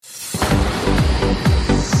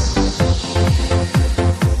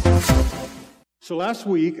So last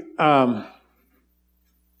week I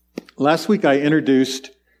introduced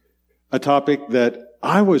a topic that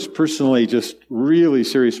I was personally just really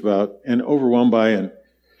serious about and overwhelmed by. And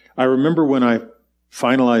I remember when I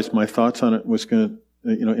finalized my thoughts on it, was going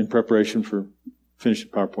to, in preparation for finishing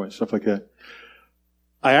PowerPoint, stuff like that.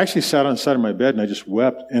 I actually sat on the side of my bed and I just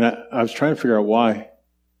wept, and I was trying to figure out why.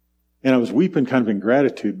 And I was weeping kind of in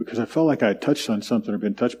gratitude because I felt like I had touched on something or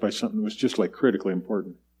been touched by something that was just like critically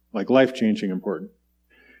important, like life-changing important.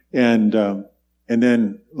 And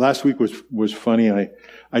then last week was funny.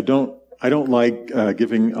 I don't like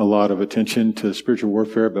giving a lot of attention to spiritual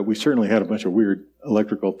warfare, but we certainly had a bunch of weird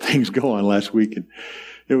electrical things go on last week, and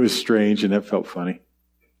it was strange, and that felt funny.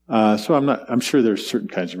 So I'm sure there's certain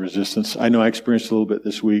kinds of resistance. I know I experienced a little bit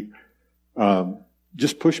this week.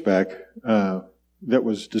 Just pushback that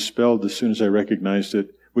was dispelled as soon as I recognized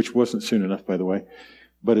it, which wasn't soon enough, by the way.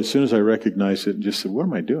 But as soon as I recognized it and just said, what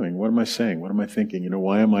am I doing? What am I saying? What am I thinking?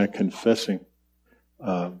 Why am I confessing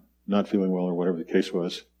not feeling well or whatever the case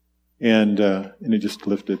was? And it just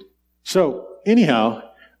lifted. So anyhow,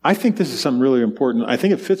 I think this is something really important. I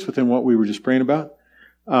think it fits within what we were just praying about.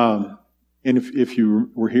 And if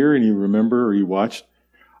you were here and you remember or you watched,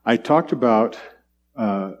 I talked about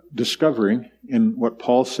discovering in what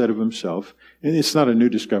Paul said of himself. And it's not a new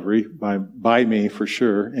discovery by me for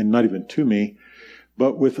sure, and not even to me,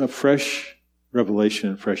 but with a fresh revelation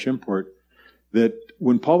and fresh import, that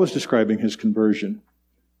when Paul was describing his conversion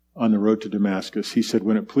on the road to Damascus, he said,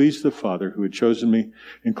 when it pleased the Father who had chosen me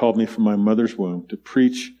and called me from my mother's womb to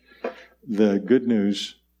preach the good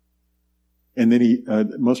news. And then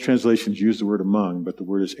most translations use the word among, but the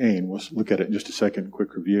word is ain. We'll look at it in just a second,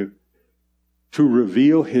 quick review. To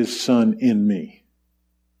reveal his Son in me.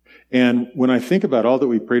 And when I think about all that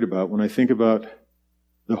we prayed about, when I think about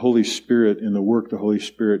the Holy Spirit and the work the Holy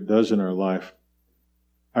Spirit does in our life,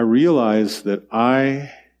 I realize that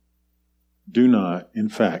I do not, in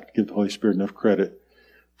fact, give the Holy Spirit enough credit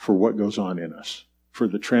for what goes on in us, for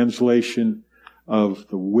the translation of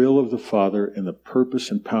the will of the Father and the purpose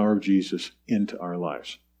and power of Jesus into our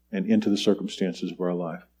lives and into the circumstances of our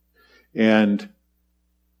life. And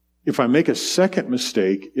if I make a second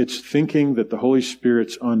mistake, it's thinking that the Holy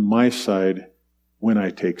Spirit's on my side when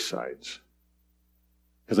I take sides.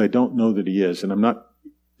 Because I don't know that He is. And I'm not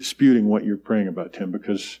disputing what you're praying about, Tim,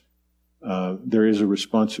 because there is a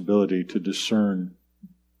responsibility to discern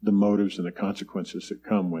the motives and the consequences that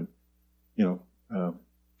come when,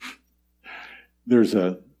 there's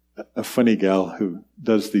a funny gal who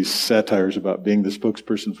does these satires about being the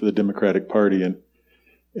spokesperson for the Democratic Party,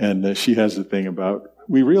 and she has the thing about,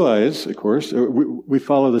 we realize, of course, we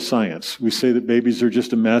follow the science. We say that babies are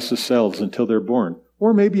just a mass of cells until they're born,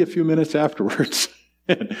 or maybe a few minutes afterwards.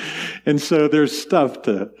 And so there's stuff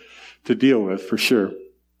to deal with, for sure.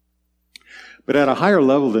 But at a higher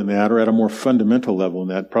level than that, or at a more fundamental level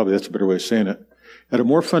than that, probably that's a better way of saying it, at a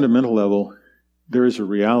more fundamental level, there is a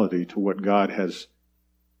reality to what God has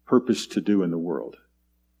purposed to do in the world.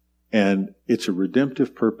 And it's a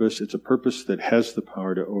redemptive purpose. It's a purpose that has the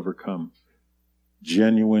power to overcome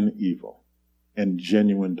genuine evil and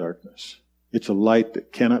genuine darkness. It's a light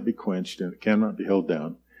that cannot be quenched and it cannot be held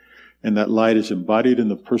down. And that light is embodied in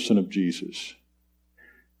the person of Jesus.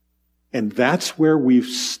 And that's where we've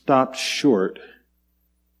stopped short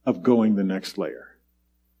of going the next layer.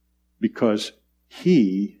 Because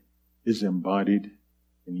He is embodied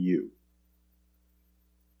in you.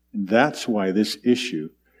 And that's why this issue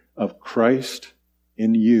of Christ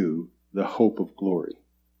in you, the hope of glory,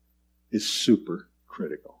 is super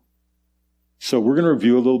critical. So we're going to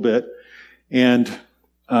review a little bit. And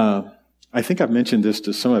I think I've mentioned this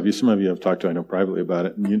to some of you. Some of you I've talked to, I know, privately about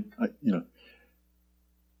it. And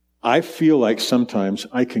I feel like sometimes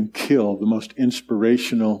I can kill the most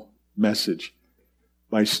inspirational message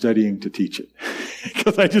by studying to teach it,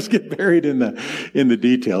 because I just get buried in the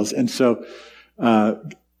details. And so,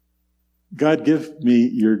 God, give me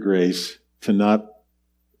your grace to not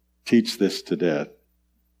teach this to death,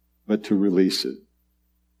 but to release it,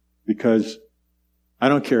 because I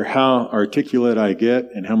don't care how articulate I get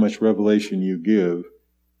and how much revelation you give,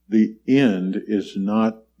 the end is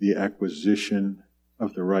not the acquisition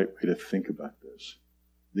of the right way to think about this.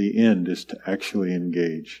 The end is to actually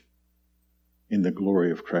engage in the glory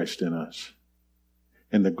of Christ in us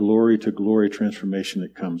and the glory to glory transformation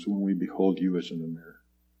that comes when we behold you as in the mirror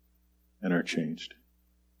and are changed.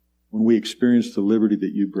 When we experience the liberty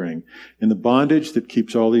that you bring. And the bondage that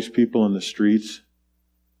keeps all these people on the streets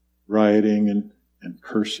rioting and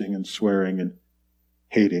cursing and swearing and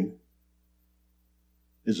hating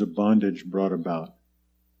is a bondage brought about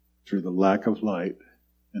through the lack of light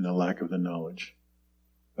and the lack of the knowledge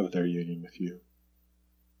of their union with you.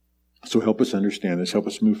 So help us understand this. Help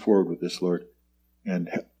us move forward with this, Lord. And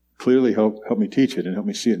clearly help me teach it and help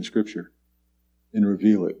me see it in Scripture and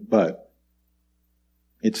reveal it. But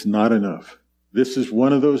it's not enough. This is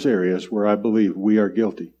one of those areas where I believe we are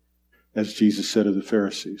guilty, as Jesus said of the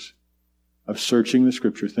Pharisees, of searching the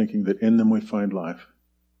Scripture, thinking that in them we find life,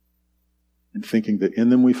 and thinking that in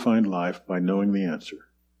them we find life by knowing the answer,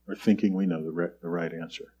 or thinking we know the right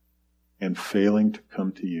answer, and failing to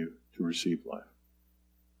come to you to receive life.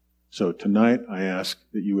 So tonight I ask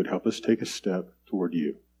that you would help us take a step toward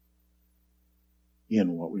you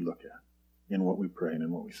in what we look at, in what we pray, and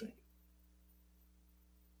in what we think.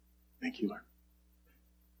 Thank you, Lord.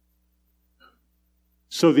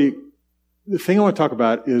 So the thing I want to talk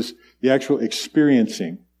about is the actual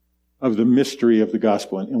experiencing of the mystery of the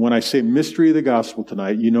gospel. And when I say mystery of the gospel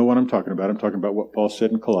tonight, you know what I'm talking about. I'm talking about what Paul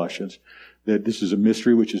said in Colossians, that this is a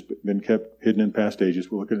mystery which has been kept hidden in past ages.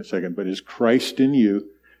 We'll look at it in a second. But is Christ in you,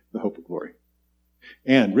 the hope of glory?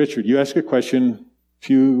 And Richard, you asked a question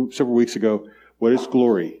several weeks ago, what is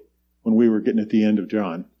glory? When we were getting at the end of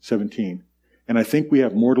John 17. And I think we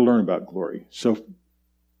have more to learn about glory. So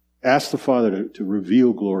ask the Father to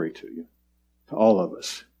reveal glory to you, to all of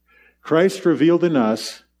us. Christ revealed in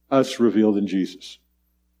us revealed in Jesus.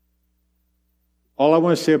 All I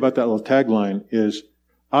want to say about that little tagline is,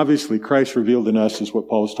 obviously, Christ revealed in us is what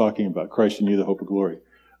Paul was talking about. Christ in you, the hope of glory.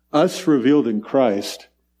 Us revealed in Christ,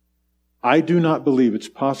 I do not believe it's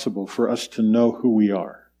possible for us to know who we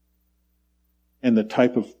are and the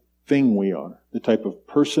type of thing we are, the type of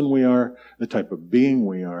person we are, the type of being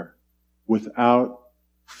we are, without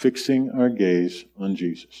fixing our gaze on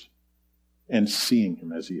Jesus and seeing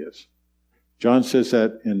him as he is. John says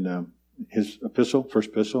that in his epistle, first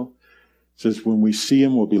epistle. It says, when we see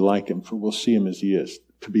him, we'll be like him, for we'll see him as he is.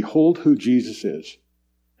 To behold who Jesus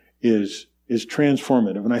is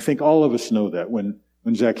transformative. And I think all of us know that. When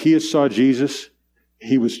Zacchaeus saw Jesus,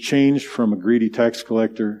 he was changed from a greedy tax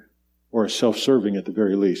collector, or a self-serving at the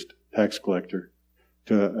very least, tax collector,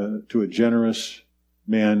 to a generous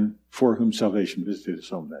man for whom salvation visited his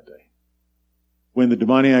home that day. When the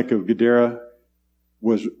demoniac of Gadara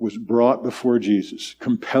was brought before Jesus,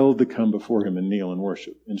 compelled to come before him and kneel and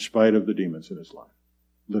worship, in spite of the demons in his life.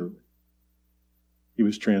 Literally. He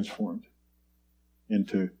was transformed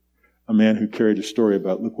into a man who carried a story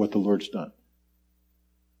about, look what the Lord's done.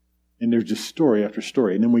 And there's just story after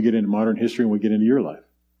story. And then we get into modern history and we get into your life.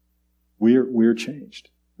 We're changed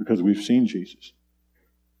because we've seen Jesus.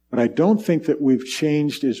 But I don't think that we've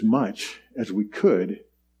changed as much as we could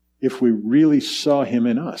if we really saw him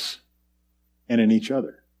in us and in each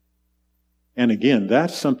other. And again,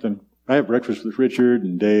 that's something, I have breakfast with Richard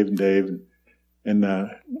and Dave,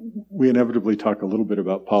 and we inevitably talk a little bit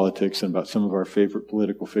about politics and about some of our favorite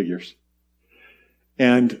political figures.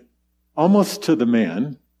 And almost to the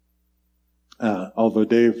man, although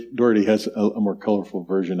Dave Doherty has a more colorful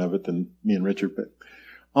version of it than me and Richard, but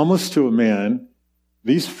almost to a man,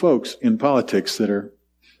 these folks in politics that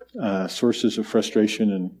are sources of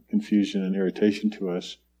frustration and confusion and irritation to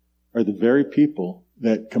us are the very people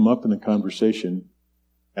that come up in the conversation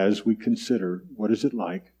as we consider what is it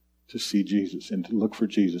like to see Jesus and to look for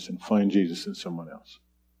Jesus and find Jesus in someone else.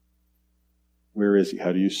 Where is he?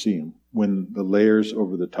 How do you see him? When the layers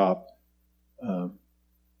over the top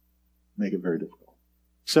make it very difficult.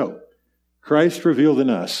 So, Christ revealed in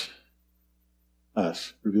us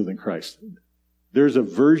revealed in Christ. There's a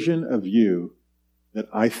version of you that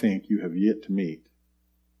I think you have yet to meet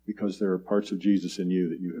because there are parts of Jesus in you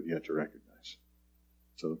that you have yet to recognize.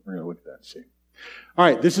 So we're going to look at that and see. All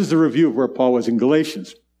right, this is the review of where Paul was in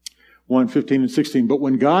Galatians 1:15 and 16. But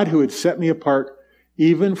when God, who had set me apart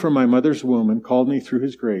even from my mother's womb and called me through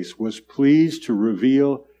his grace, was pleased to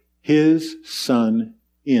reveal his Son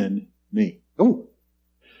in me. Oh,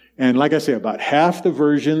 and like I say, about half the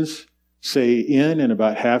versions say in and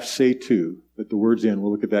about half say to, but the word's in.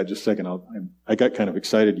 We'll look at that in just a second. I got kind of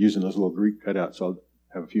excited using those little Greek cutouts, so I'll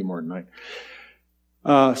have a few more tonight.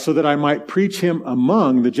 So that I might preach him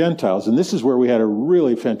among the Gentiles. And this is where we had a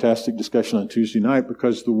really fantastic discussion on Tuesday night,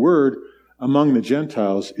 because the word among the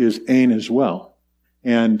Gentiles is ein as well.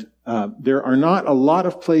 And there are not a lot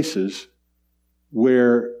of places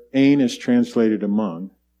where ein is translated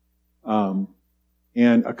among.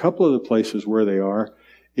 And a couple of the places where they are,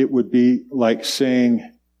 it would be like saying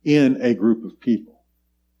in a group of people.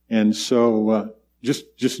 And so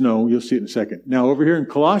just know, you'll see it in a second. Now, over here in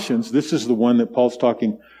Colossians, this is the one that Paul's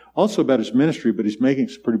talking also about his ministry, but he's making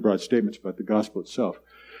some pretty broad statements about the gospel itself.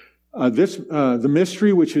 The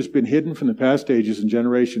mystery which has been hidden from the past ages and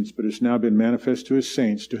generations, but has now been manifest to his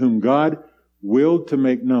saints, to whom God willed to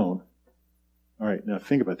make known. All right, now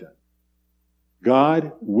think about that.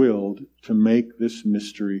 God willed to make this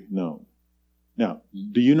mystery known. Now,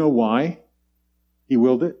 do you know why he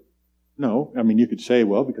willed it? No. I mean, you could say,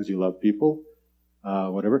 well, because he loved people,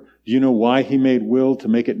 whatever. Do you know why he made will to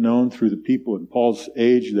make it known through the people in Paul's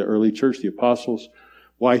age, the early church, the apostles?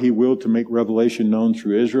 Why he willed to make revelation known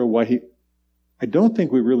through Israel? I don't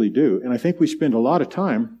think we really do. And I think we can spend a lot of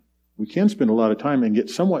time and get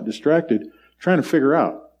somewhat distracted trying to figure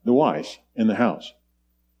out the whys and the hows.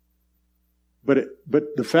 But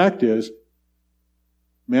the fact is,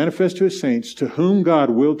 manifest to his saints, to whom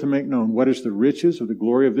God willed to make known what is the riches of the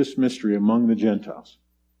glory of this mystery among the Gentiles,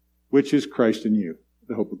 which is Christ in you,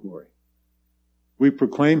 the hope of glory. We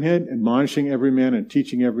proclaim him, admonishing every man and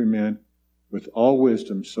teaching every man with all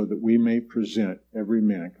wisdom, so that we may present every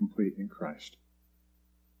man complete in Christ.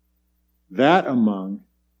 That among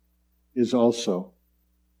is also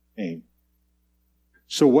aim.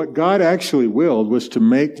 So what God actually willed was to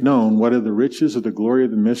make known what are the riches of the glory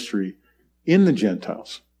of the mystery in the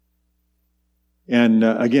Gentiles. And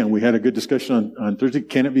again, we had a good discussion on Thursday.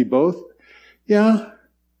 Can it be both? Yeah.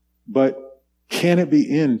 But can it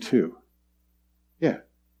be in too? Yeah.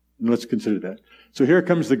 And let's consider that. So here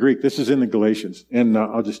comes the Greek. This is in the Galatians. And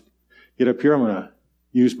I'll just get up here. I'm going to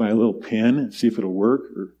use my little pen and see if it'll work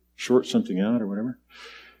or short something out or whatever.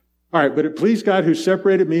 All right. But it pleased God who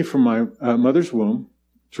separated me from my mother's womb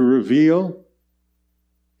to reveal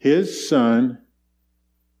his Son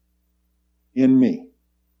in me.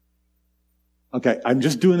 Okay. I'm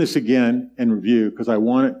just doing this again in review because I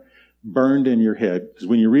want it burned in your head. Because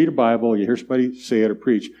when you read a Bible, you hear somebody say it or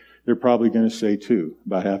preach, they're probably going to say two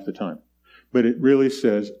about half the time. But it really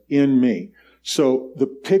says, in me. So the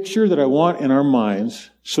picture that I want in our minds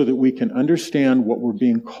so that we can understand what we're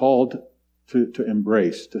being called to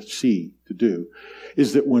embrace, to see, to do,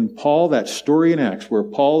 is that when Paul, that story in Acts, where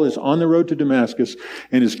Paul is on the road to Damascus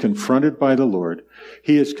and is confronted by the Lord,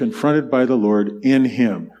 he is confronted by the Lord in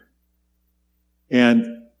him. And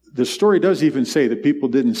the story does even say that people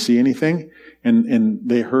didn't see anything, and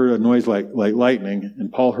they heard a noise like lightning,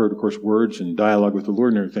 and Paul heard, of course, words and dialogue with the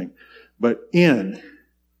Lord and everything. But in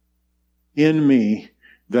me,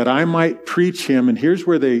 that I might preach him, and here's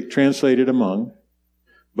where they translated among,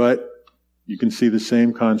 but you can see the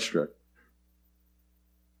same construct.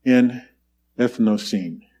 In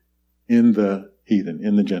ethnosine, in the heathen,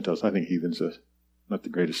 in the Gentiles. I think heathen's not the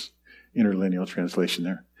greatest interlineal translation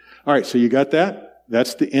there. All right, so you got that?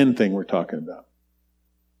 That's the end thing we're talking about.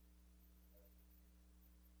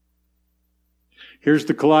 Here's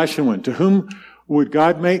the Colossian one. To whom would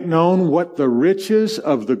God make known what the riches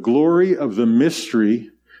of the glory of the mystery,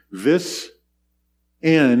 this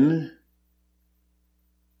in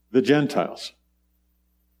the Gentiles?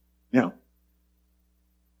 Now,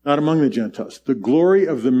 not among the Gentiles. The glory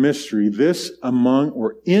of the mystery, this among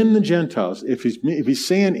or in the Gentiles. If he's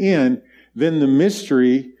saying in, then the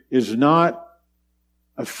mystery is not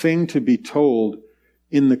a thing to be told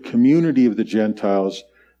in the community of the Gentiles.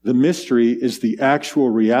 The mystery is the actual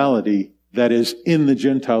reality that is in the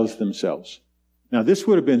Gentiles themselves. Now, this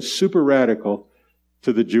would have been super radical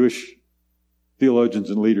to the Jewish theologians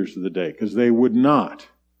and leaders of the day, because they would not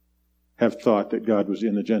have thought that God was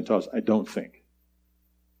in the Gentiles, I don't think.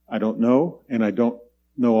 I don't know, and I don't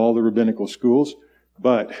know all the rabbinical schools,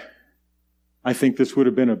 but I think this would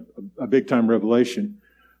have been a big-time revelation.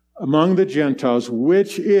 Among the Gentiles,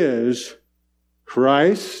 which is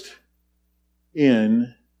Christ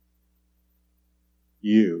in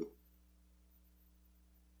you.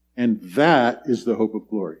 And that is the hope of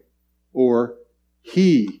glory. Or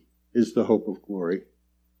he is the hope of glory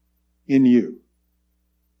in you.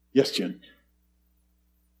 Yes, Jen?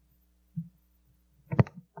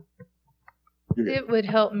 It would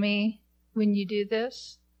help me when you do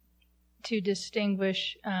this to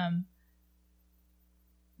distinguish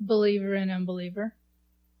believer and unbeliever.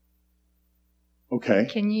 Okay.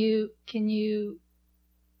 Can you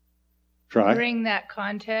try bring that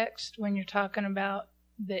context when you're talking about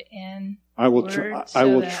the in? I will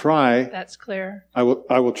try. That's clear. I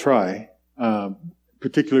will try.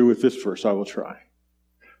 Particularly with this verse, I will try.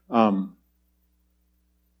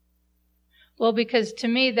 Well, because to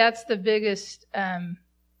me, that's the biggest.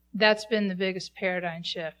 That's been the biggest paradigm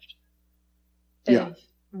shift. Yeah.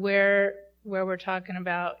 Where we're talking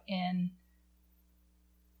about in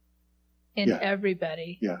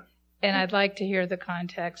everybody. Yeah. And I'd like to hear the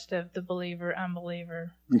context of the believer,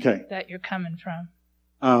 unbeliever. Okay. That you're coming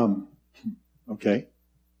from. Okay. Is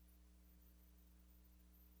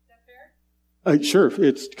that fair? Sure,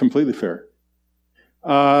 it's completely fair.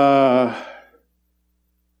 How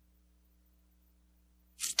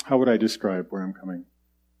would I describe where I'm coming?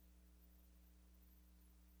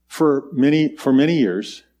 for many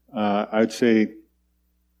years, I'd say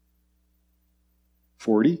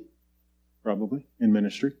 40, probably, in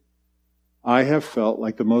ministry, I have felt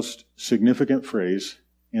like the most significant phrase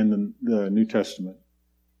in the New Testament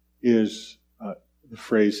is the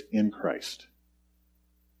phrase "in Christ."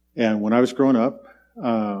 And when I was growing up,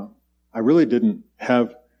 I really didn't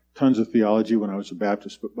have tons of theology when I was a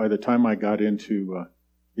Baptist, but by the time I got into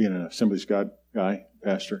being an Assemblies of God guy,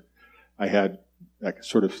 pastor, I had that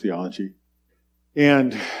sort of theology.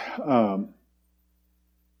 And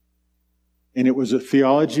it was a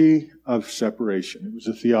theology of separation. It was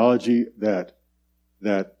a theology that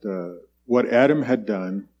what Adam had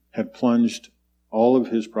done had plunged all of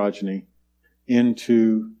his progeny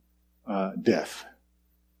into death.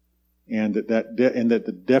 And that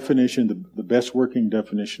the definition, the best working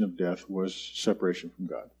definition of death was separation from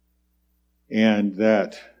God. And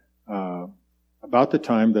that about the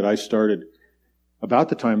time that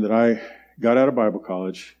I got out of Bible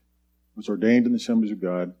college, was ordained in the Assemblies of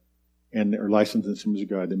God, or licensed in the Assemblies of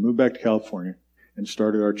God, then moved back to California and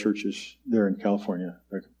started our churches there in California,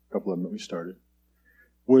 a couple of them that we started,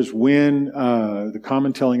 was when the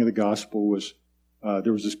common telling of the gospel was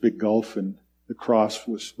there was this big gulf, and the cross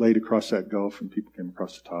was laid across that gulf, and people came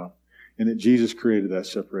across the top, and that Jesus created that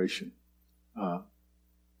separation.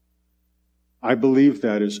 I believe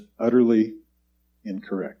that is utterly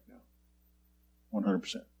incorrect now,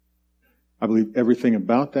 100%. I believe everything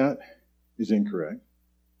about that is incorrect,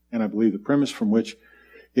 and I believe the premise from which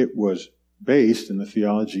it was based and the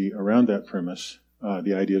theology around that premise,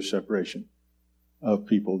 the idea of separation of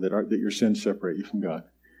people, that your sins separate you from God.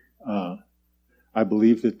 I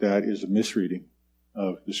believe that is a misreading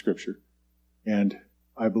of the Scripture. And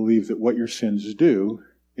I believe that what your sins do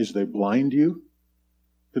is they blind you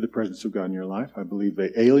to the presence of God in your life. I believe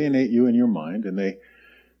they alienate you in your mind, and they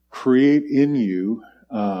create in you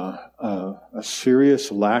a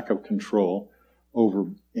serious lack of control over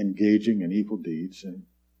engaging in evil deeds. And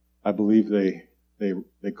I believe they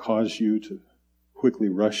cause you to quickly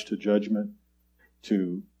rush to judgment,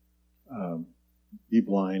 to be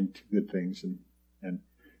blind to good things, and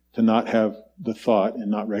to not have the thought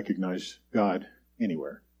and not recognize God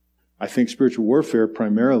anywhere. I think spiritual warfare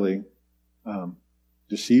primarily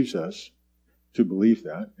deceives us to believe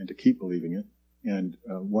that and to keep believing it. And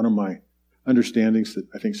one of my understandings that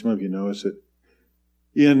I think some of you know is that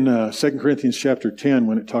in 2 Corinthians chapter 10,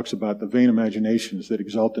 when it talks about the vain imaginations that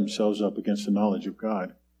exalt themselves up against the knowledge of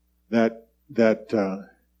God, that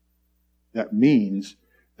means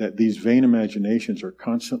that these vain imaginations are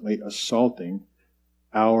constantly assaulting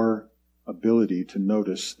our ability to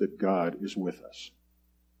notice that God is with us.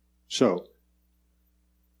 So,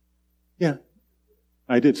 yeah,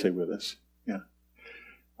 I did say with us. Yeah.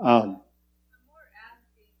 I'm more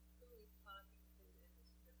asking who he's talking to in the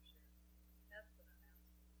Scripture. That's what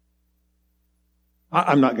I'm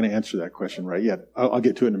asking. I'm not going to answer that question right yet. I'll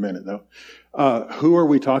get to it in a minute, though. Who are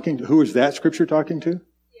we talking to? Who is that Scripture talking to?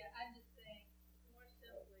 Yeah, I'm just saying, more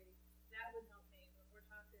simply, that would help me when we're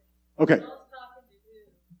talking. Okay. I was talking to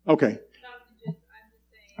who? Okay. I'm just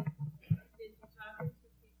saying, is he talking to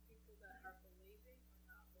people that are believing or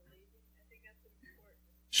not believing? I think that's important.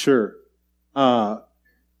 Sure.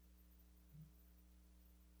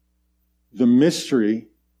 The mystery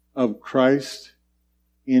of Christ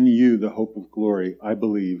in you, the hope of glory, I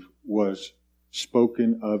believe, was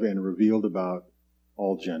spoken of and revealed about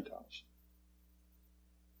all Gentiles.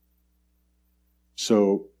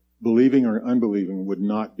 So, believing or unbelieving would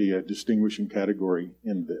not be a distinguishing category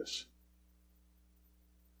in this,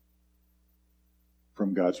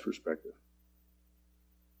 from God's perspective.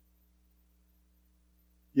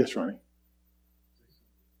 Yes, Ronnie?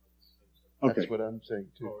 Okay. That's what I'm saying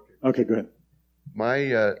too. Okay, go ahead.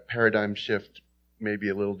 My paradigm shift may be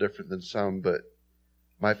a little different than some, but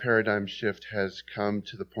my paradigm shift has come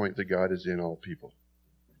to the point that God is in all people.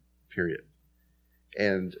 Period.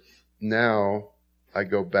 And now I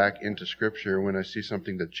go back into Scripture. When I see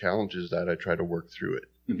something that challenges that, I try to work through it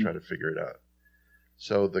and try to figure it out.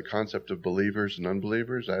 So the concept of believers and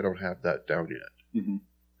unbelievers, I don't have that down yet. Mm-hmm.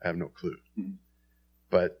 I have no clue. Mm-hmm.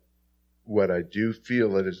 But what I do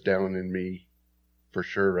feel that is down in me for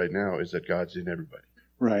sure right now is that God's in everybody.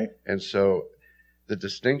 Right. And so the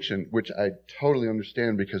distinction, which I totally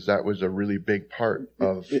understand because that was a really big part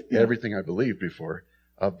of everything I believed before,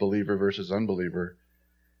 of believer versus unbeliever,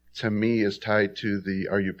 to me is tied to the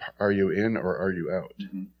are you in or are you out?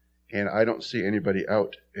 Mm-hmm. And I don't see anybody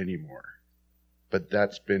out anymore. But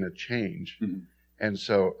that's been a change. Mm-hmm. And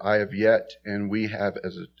so I have yet, and we have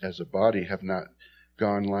as a body have not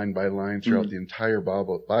gone line by line throughout the entire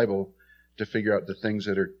Bible to figure out the things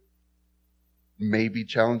that are may be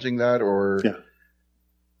challenging that or Yeah.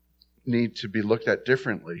 need to be looked at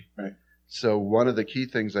differently. Right. So one of the key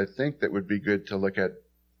things I think that would be good to look at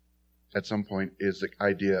some point is the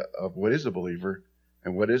idea of what is a believer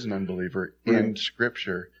and what is an unbeliever in Right.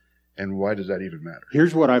 Scripture, and why does that even matter?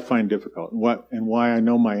 Here's what I find difficult, and why I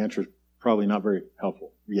know my answer is probably not very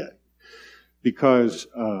helpful yet. Because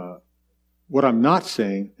what I'm not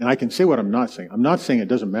saying, and I can say what I'm not saying it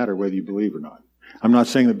doesn't matter whether you believe or not. I'm not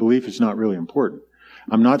saying that belief is not really important.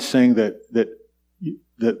 I'm not saying that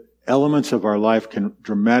elements of our life can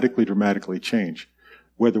dramatically change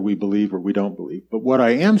whether we believe or we don't believe. But what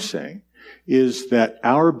I am saying is that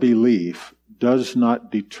our belief does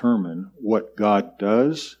not determine what God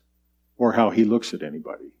does or how He looks at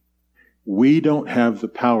anybody. We don't have the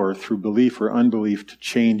power through belief or unbelief to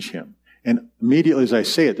change Him. And immediately as I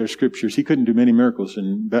say it, there's scriptures. He couldn't do many miracles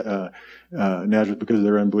in Nazareth because of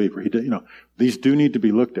their unbelief. Or these do need to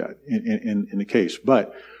be looked at in the case.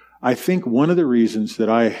 But I think one of the reasons that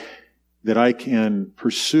I can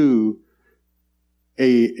pursue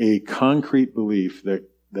a concrete belief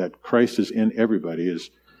that Christ is in everybody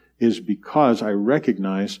is because I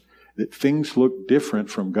recognize that things look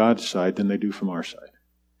different from God's side than they do from our side.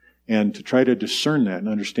 And to try to discern that and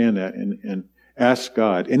understand that and ask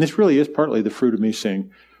God. And this really is partly the fruit of me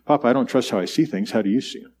saying, Papa, I don't trust how I see things. How do you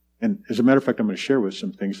see them? And as a matter of fact, I'm going to share with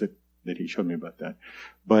some things that He showed me about that.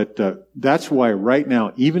 But that's why right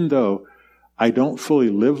now, even though I don't fully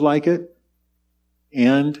live like it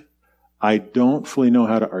and I don't fully know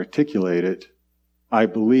how to articulate it, I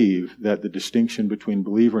believe that the distinction between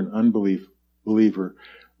believer and believer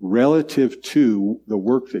relative to the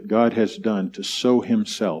work that God has done to sow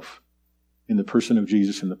Himself in the person of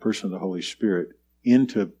Jesus and the person of the Holy Spirit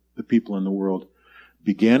into the people in the world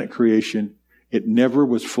began at creation. It never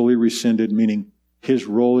was fully rescinded, meaning His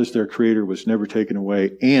role as their creator was never taken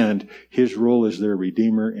away, and His role as their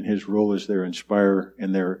redeemer and His role as their inspirer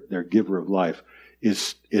and their giver of life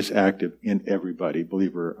is active in everybody,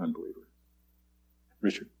 believer or unbeliever.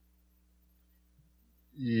 Richard?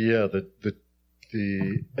 Yeah,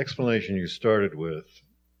 the explanation you started with,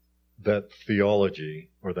 that theology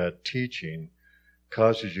or that teaching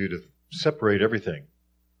causes you to separate everything.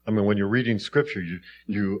 I mean, when you're reading Scripture,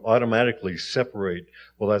 you automatically separate.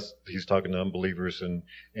 Well, he's talking to unbelievers, and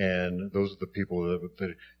those are the people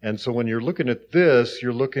that. And so when you're looking at this,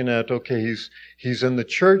 you're looking at, okay, he's in the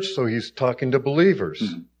church, so he's talking to believers.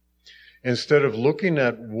 Mm-hmm. Instead of looking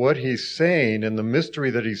at what he's saying and the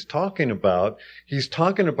mystery that he's talking about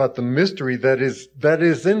the mystery that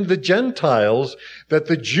is in the Gentiles, that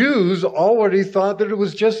the Jews already thought that it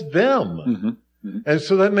was just them. Mm-hmm. Mm-hmm. And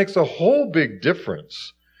so that makes a whole big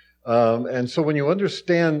difference. And so when you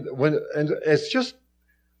understand, and it's just,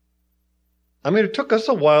 I mean, it took us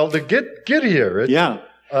a while to get here.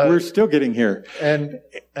 We're still getting here. And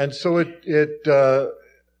so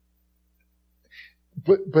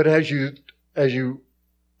but as you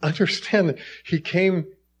understand that He came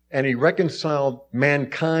and He reconciled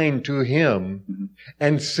mankind to Him, mm-hmm.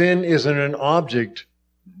 and sin isn't an object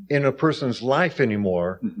in a person's life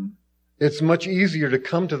anymore, mm-hmm. it's much easier to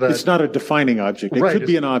come to that. It's not a defining object. It could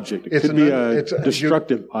be an object. It could be a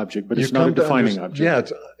destructive object, but it's not a defining object. Yeah,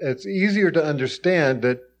 it's easier to understand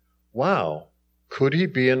that, wow, could He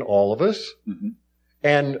be in all of us? Mm-hmm.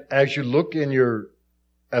 And as you look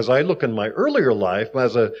as I look in my earlier life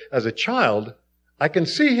as a child, I can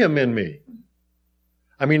see Him in me.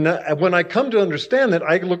 I mean, when I come to understand that,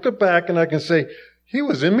 I look back and I can say, He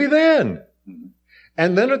was in me then. Mm-hmm.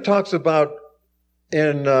 And then it talks about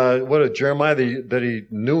in Jeremiah that He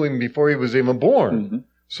knew Him before He was even born. Mm-hmm.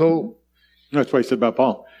 So that's what He said about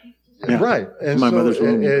Paul. Yeah. Right. And my mother's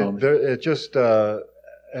womb. It just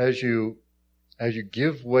as you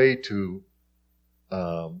give way to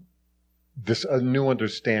this new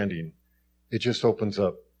understanding, it just opens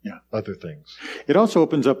up other things. It also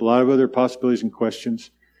opens up a lot of other possibilities and questions.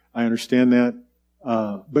 I understand that.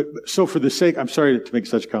 But so for the sake, I'm sorry to make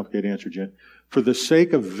such a complicated answer, Jen. For the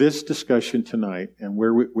sake of this discussion tonight and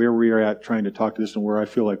where we are at trying to talk to this and where I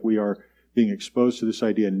feel like we are being exposed to this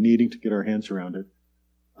idea and needing to get our hands around it,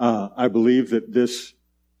 I believe that this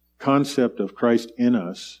concept of Christ in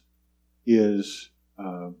us is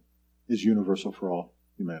universal for all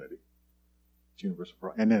humanity. It's universal for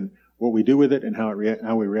all. And then what we do with it and how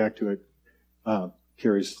we react to it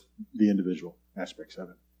carries the individual aspects of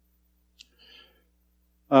it.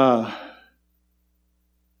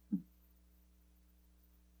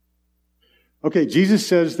 Okay, Jesus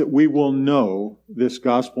says that we will know this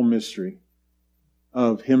gospel mystery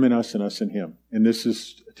of Him and us in Him. And this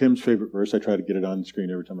is Tim's favorite verse. I try to get it on the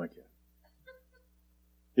screen every time I can.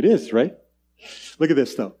 It is, right? Look at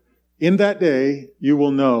this, though. In that day, you will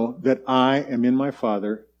know that I am in my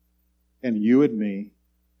Father, and you in me,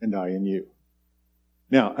 and I in you.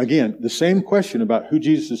 Now, again, the same question about who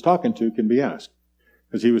Jesus is talking to can be asked,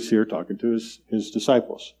 because he was here talking to his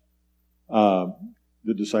disciples. The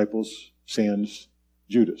disciples sans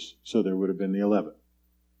Judas, so there would have been the 11.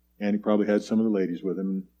 And he probably had some of the ladies with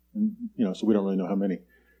him, and so we don't really know how many.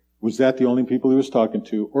 Was that the only people he was talking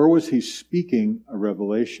to, or was he speaking a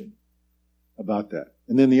revelation about that?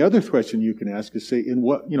 And then the other question you can ask is, say, in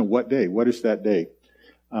what day? What is that day?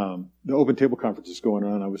 The Open Table Conference is going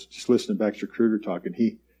on. I was just listening to Baxter Kruger talking.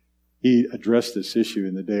 He addressed this issue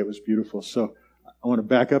in the day. It was beautiful. So I want to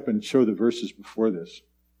back up and show the verses before this.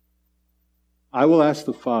 I will ask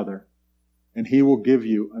the Father, and he will give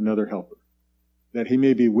you another helper, that he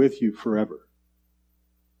may be with you forever.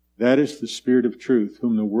 That is the Spirit of truth,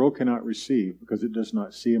 whom the world cannot receive, because it does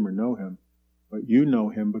not see him or know him. But you know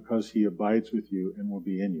him because he abides with you and will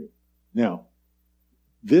be in you. Now,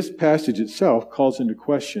 this passage itself calls into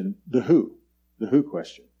question the who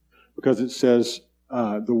question. Because it says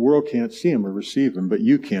the world can't see him or receive him, but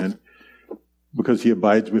you can, because he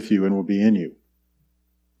abides with you and will be in you.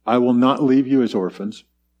 I will not leave you as orphans.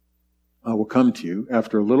 I will come to you.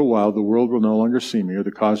 After a little while, the world will no longer see me, or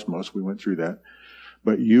the cosmos. We went through that.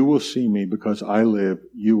 But you will see me because I live,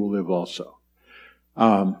 you will live also.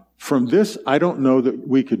 From this, I don't know that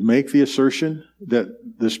we could make the assertion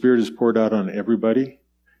that the Spirit is poured out on everybody,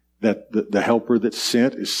 that the helper that's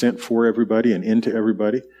sent is sent for everybody and into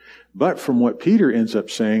everybody. But from what Peter ends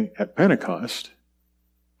up saying at Pentecost,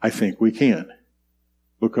 I think we can.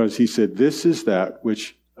 Because he said, this is that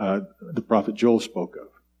which the prophet Joel spoke of.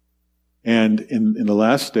 And in the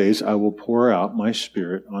last days, I will pour out my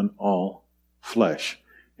Spirit on all flesh.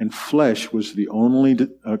 And flesh was the only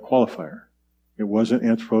qualifier. It wasn't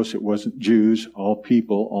anthropos, it wasn't Jews, all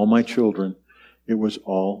people, all my children. It was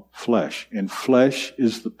all flesh. And flesh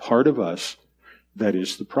is the part of us that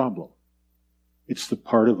is the problem. It's the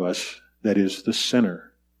part of us that is the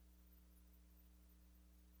sinner.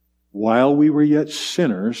 While we were yet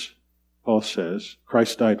sinners, Paul says,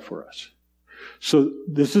 Christ died for us. So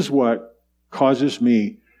this is what causes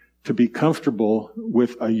me to be comfortable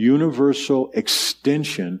with a universal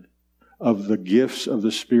extension of the gifts of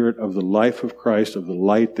the Spirit, of the life of Christ, of the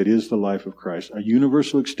light that is the life of Christ, a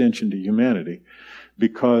universal extension to humanity,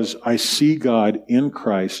 because I see God in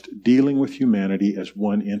Christ dealing with humanity as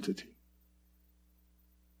one entity.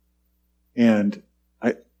 And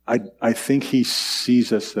I think he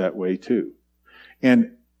sees us that way too.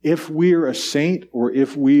 And if we're a saint, or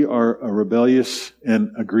if we are a rebellious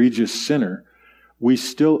and egregious sinner, we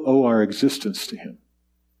still owe our existence to him.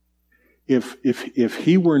 If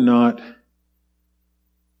he were not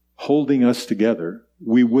holding us together,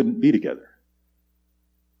 we wouldn't be together.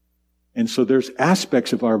 And so there's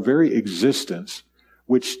aspects of our very existence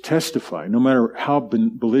which testify, no matter how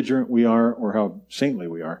belligerent we are or how saintly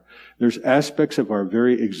we are, there's aspects of our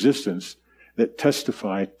very existence that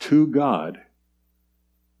testify to God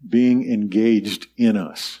being engaged in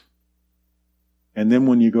us. And then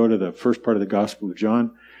when you go to the first part of the Gospel of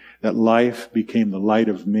John, that life became the light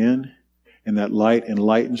of men, and that light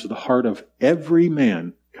enlightens the heart of every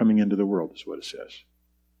man coming into the world, is what it says.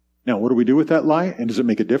 Now, what do we do with that light? And does it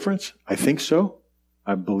make a difference? I think so.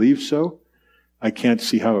 I believe so. I can't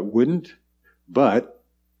see how it wouldn't. But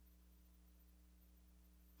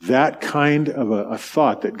that kind of a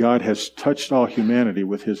thought that God has touched all humanity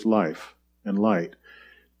with his life and light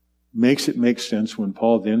makes it make sense when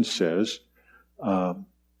Paul then says that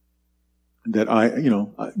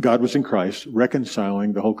God was in Christ,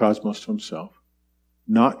 reconciling the whole cosmos to himself,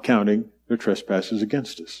 not counting their trespasses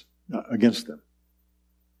against them.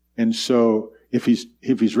 And so if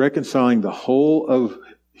he's reconciling the whole of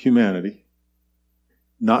humanity,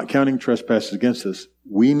 not counting trespasses against us,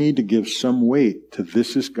 we need to give some weight to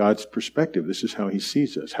this is God's perspective. This is how he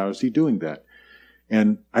sees us. How is he doing that?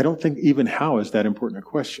 And I don't think even how is that important a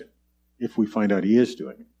question if we find out he is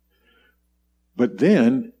doing it. But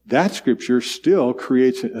then that scripture still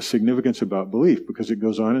creates a significance about belief, because it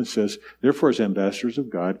goes on and says, therefore, as ambassadors of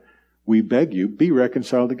God, we beg you, be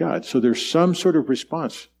reconciled to God. So there's some sort of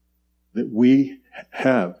response that we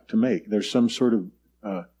have to make. There's some sort of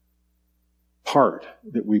part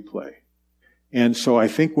that we play. And so I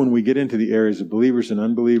think when we get into the areas of believers and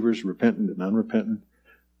unbelievers, repentant and unrepentant,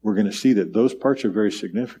 we're going to see that those parts are very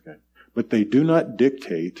significant. But they do not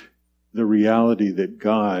dictate the reality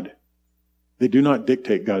that they do not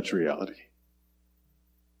dictate God's reality.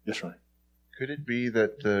 Yes, Ryan? Could it be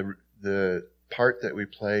that the part that we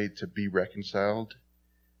play to be reconciled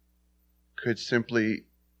could simply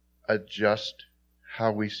adjust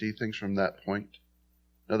how we see things from that point?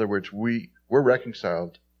 In other words, we're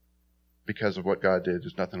reconciled because of what God did.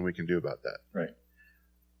 There's nothing we can do about that. Right.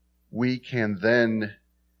 We can then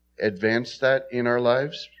advance that in our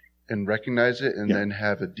lives and recognize it and then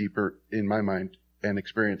have a deeper, in my mind, and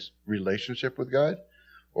experience relationship with God,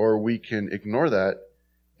 or we can ignore that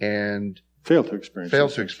and fail to experience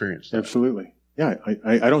that. Absolutely. Yeah,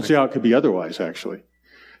 I don't see how it could be otherwise, actually.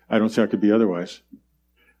 I don't see how it could be otherwise.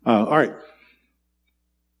 All right.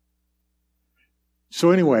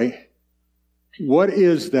 So anyway, what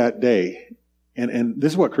is that day? And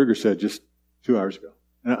this is what Kruger said just 2 hours ago.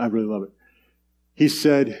 And I really love it. He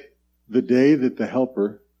said, the day that the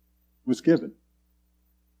helper was given.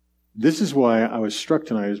 This is why I was struck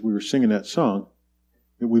tonight as we were singing that song,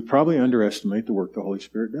 that we probably underestimate the work the Holy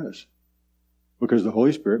Spirit does. Because the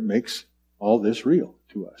Holy Spirit makes all this real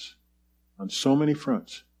to us on so many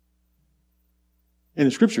fronts. And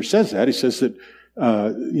the Scripture says that. He says that,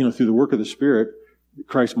 through the work of the Spirit,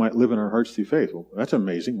 Christ might live in our hearts through faith. Well, that's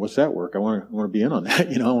amazing. What's that work? I want to be in on that.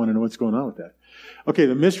 I want to know what's going on with that. Okay,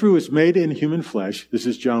 the mystery was made in human flesh. This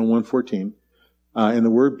is John 1:14. And the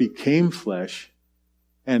Word became flesh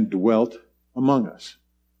and dwelt among us.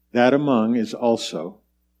 That among is also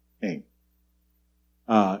aim.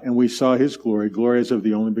 And we saw His glory as of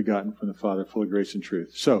the only begotten from the Father, full of grace and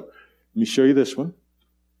truth. So, let me show you this one.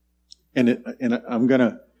 And I'm going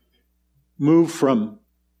to move from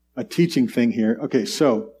a teaching thing here. Okay,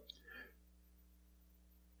 so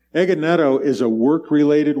egeneto is a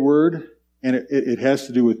work-related word, and it has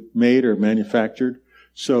to do with made or manufactured.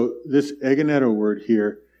 So this egeneto word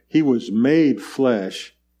here, He was made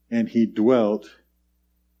flesh, and He dwelt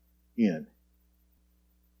in.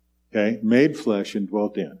 Okay, made flesh and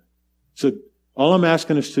dwelt in. So all I'm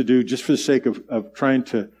asking us to do, just for the sake of trying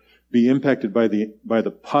to be impacted by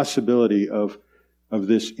the possibility of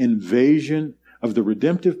this invasion of the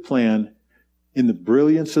redemptive plan in the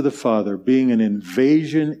brilliance of the Father being an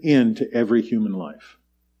invasion into every human life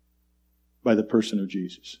by the person of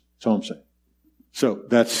Jesus. That's all I'm saying. So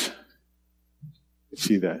let's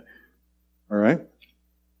see that. All right?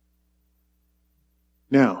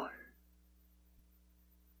 Now,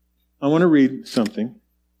 I want to read something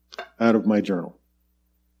out of my journal.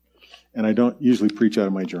 And I don't usually preach out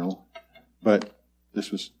of my journal, but this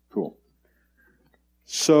was cool.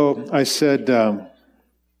 So I said, I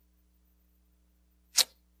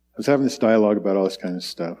was having this dialogue about all this kind of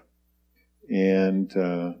stuff. And,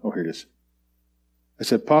 here it is. I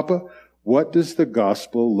said, Papa, what does the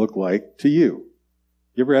gospel look like to you?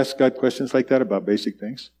 You ever ask God questions like that about basic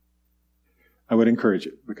things? I would encourage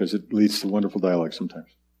it because it leads to wonderful dialogue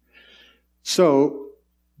sometimes. So,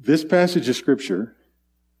 this passage of Scripture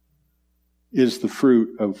is the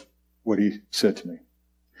fruit of what he said to me.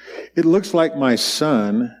 It looks like my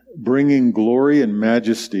son bringing glory and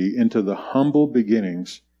majesty into the humble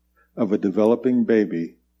beginnings of a developing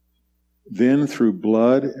baby, then through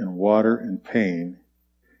blood and water and pain,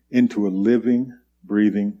 into a living,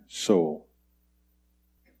 breathing soul.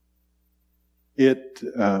 It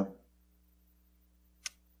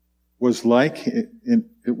was like, it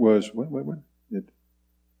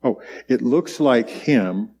looks like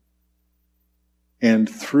him, and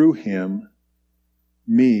through him,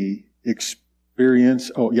 me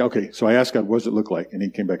experience, so I asked God, what does it look like? And he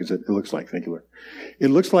came back and said, it looks like, thank you, Lord. It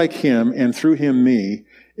looks like him, and through him, me,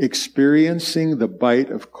 experiencing the bite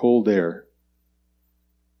of cold air,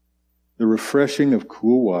 the refreshing of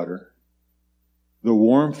cool water, the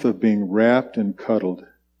warmth of being wrapped and cuddled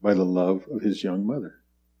by the love of his young mother.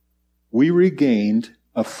 We regained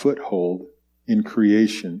a foothold in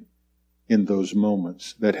creation in those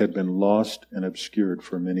moments that had been lost and obscured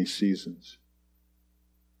for many seasons.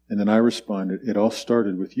 And then I responded, it all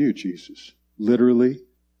started with you, Jesus, literally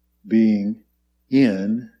being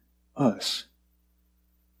in us,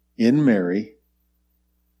 in Mary,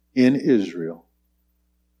 in Israel,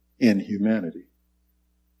 in humanity.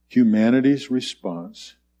 Humanity's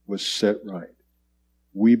response was set right.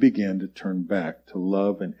 We began to turn back to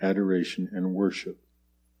love and adoration and worship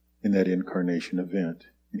in that incarnation event.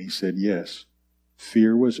 And he said, yes,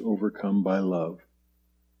 fear was overcome by love.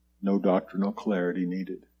 No doctrinal clarity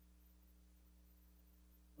needed.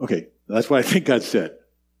 Okay, that's what I think God said.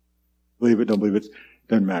 Believe it, don't believe it,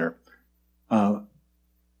 doesn't matter.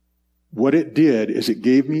 What it did is it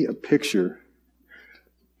gave me a picture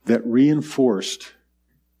that reinforced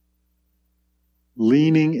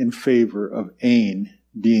leaning in favor of Ain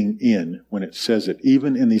being in when it says it,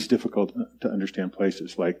 even in these difficult to understand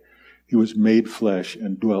places, like he was made flesh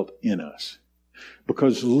and dwelt in us.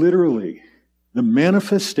 Because literally, the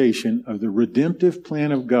manifestation of the redemptive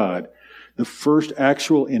plan of God the first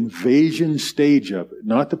actual invasion stage of it,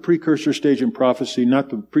 not the precursor stage in prophecy, not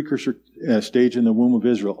the precursor stage in the womb of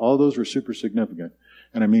Israel. All those were super significant,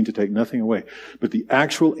 and I mean to take nothing away. But the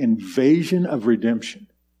actual invasion of redemption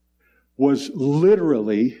was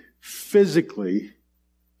literally, physically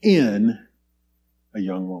in a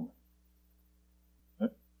young woman.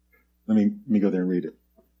 Let me go there and read it.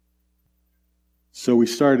 So we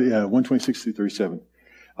started 126 through 37.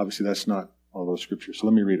 Obviously, that's not all those scriptures. So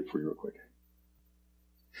let me read it for you real quick.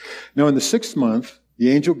 Now, in the 6th month,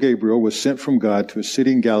 the angel Gabriel was sent from God to a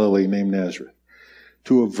city in Galilee named Nazareth,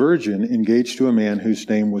 to a virgin engaged to a man whose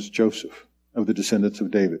name was Joseph, of the descendants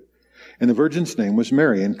of David. And the virgin's name was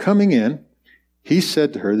Mary. And coming in, he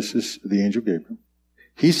said to her, this is the angel Gabriel,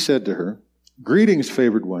 he said to her, "Greetings,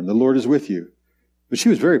 favored one, the Lord is with you." But she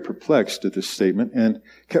was very perplexed at this statement and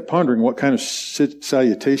kept pondering what kind of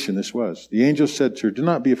salutation this was. The angel said to her, "Do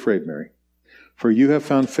not be afraid, Mary, for you have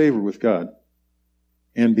found favor with God.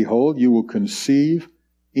 And behold, you will conceive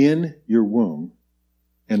in your womb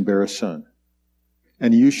and bear a son.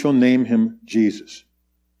 And you shall name him Jesus.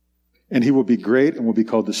 And he will be great and will be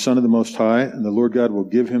called the Son of the Most High. And the Lord God will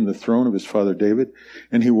give him the throne of his father David.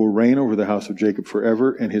 And he will reign over the house of Jacob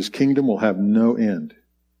forever. And his kingdom will have no end."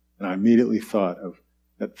 And I immediately thought of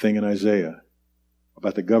that thing in Isaiah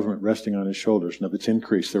about the government resting on his shoulders, and of its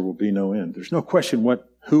increase there will be no end. There's no question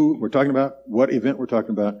who we're talking about, what event we're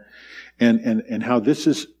talking about, and how this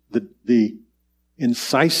is the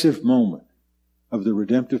incisive moment of the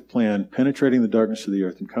redemptive plan penetrating the darkness of the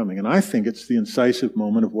earth and coming. And I think it's the incisive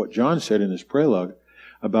moment of what John said in his prologue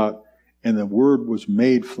about, and the Word was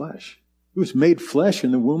made flesh. It was made flesh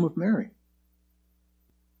in the womb of Mary.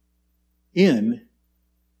 In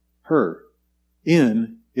her,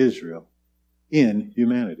 in Israel, in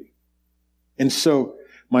humanity. And so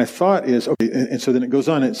my thought is, okay, and so then it goes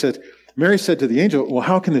on, and it says, Mary said to the angel, "Well,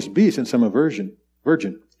 how can this be since I'm a virgin?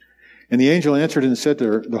 And the angel answered and said to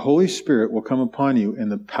her, "The Holy Spirit will come upon you,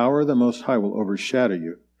 and the power of the Most High will overshadow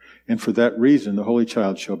you. And for that reason, the Holy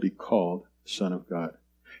Child shall be called the Son of God."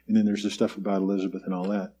 And then there's the stuff about Elizabeth and all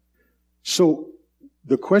that. So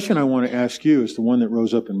the question I want to ask you is the one that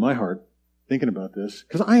rose up in my heart thinking about this,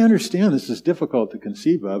 because I understand this is difficult to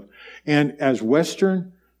conceive of. And as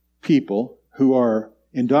Western people who are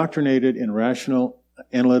indoctrinated in rational,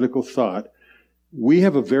 analytical thought, we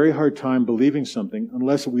have a very hard time believing something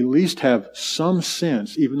unless we at least have some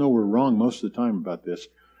sense, even though we're wrong most of the time about this,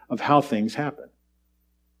 of how things happen.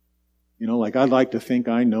 You know, like I'd like to think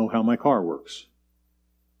I know how my car works.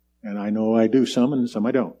 And I know I do some and some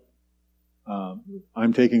I don't.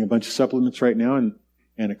 I'm taking a bunch of supplements right now,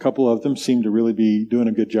 and a couple of them seem to really be doing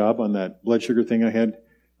a good job on that blood sugar thing I had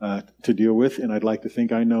to deal with, and I'd like to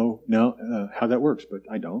think I know now how that works, but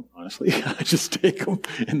I don't, honestly. I just take them,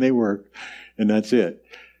 and they work, and that's it.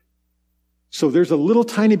 So there's a little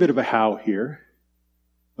tiny bit of a how here.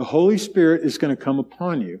 The Holy Spirit is going to come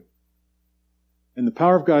upon you, and the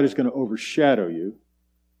power of God is going to overshadow you,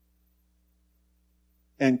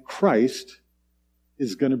 and Christ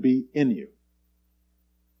is going to be in you.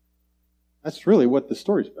 That's really what the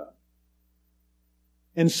story's about.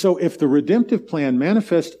 And so if the redemptive plan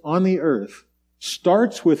manifest on the earth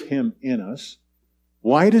starts with Him in us,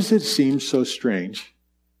 why does it seem so strange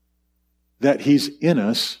that He's in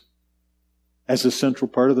us as a central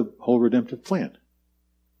part of the whole redemptive plan?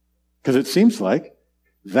 Because it seems like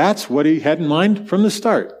that's what He had in mind from the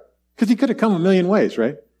start. Because He could have come a million ways,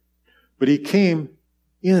 right? But He came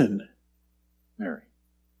in Mary.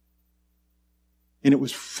 And it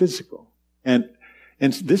was physical. And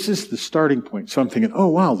this is the starting point. So I'm thinking, oh,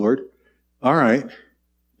 wow, Lord. All right.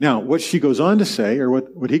 Now, what she goes on to say, or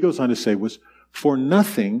what he goes on to say was, for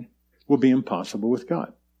nothing will be impossible with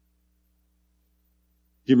God.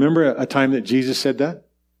 Do you remember a time that Jesus said that?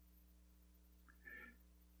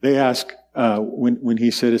 They ask, when He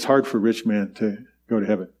said, it's hard for a rich man to go to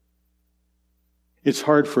heaven. It's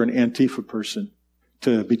hard for an Antifa person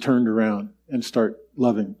to be turned around and start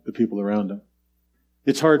loving the people around them.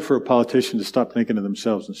 It's hard for a politician to stop thinking of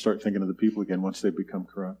themselves and start thinking of the people again once they become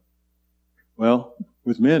corrupt. Well,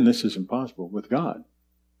 with men, this is impossible. With God,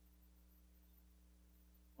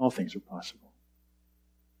 all things are possible.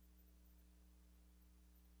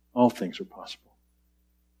 All things are possible.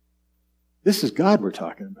 This is God we're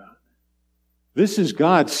talking about. This is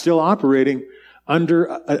God still operating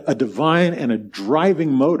under a divine and a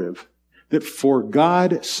driving motive that for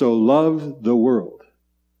God so loved the world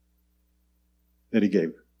that He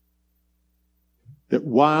gave. That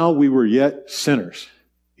while we were yet sinners,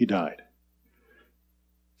 He died.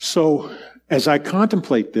 So, as I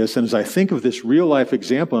contemplate this, and as I think of this real life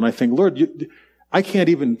example, and I think, Lord, I can't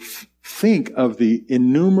even think of the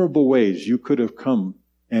innumerable ways you could have come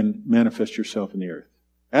and manifest yourself in the earth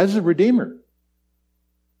as a Redeemer.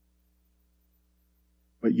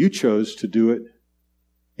 But you chose to do it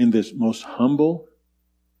in this most humble,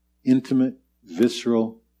 intimate,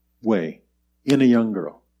 visceral way in a young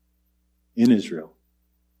girl, in Israel,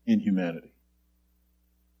 in humanity.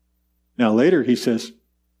 Now later he says,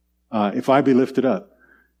 if I be lifted up,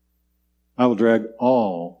 I will drag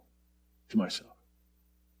all to myself.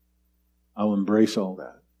 I will embrace all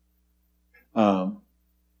that.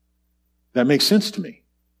 That makes sense to me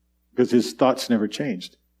because his thoughts never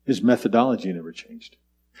changed. His methodology never changed.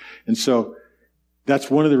 And so that's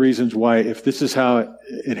one of the reasons why, if this is how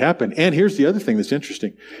it happened. And here's the other thing that's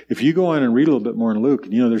interesting. If you go on and read a little bit more in Luke,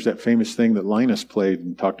 and there's that famous thing that Linus played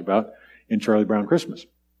and talked about in Charlie Brown Christmas.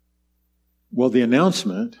 Well, the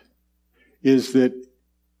announcement is that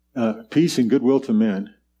peace and goodwill to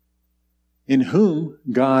men, in whom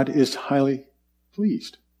God is highly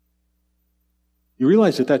pleased. You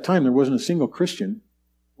realize at that time there wasn't a single Christian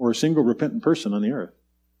or a single repentant person on the earth.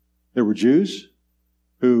 There were Jews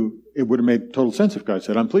who it would have made total sense if God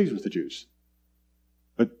said, I'm pleased with the Jews.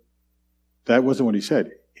 But that wasn't what he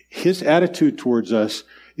said. His attitude towards us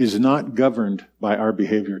is not governed by our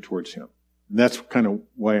behavior towards him. And that's kind of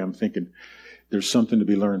why I'm thinking there's something to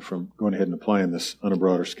be learned from going ahead and applying this on a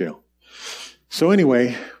broader scale. So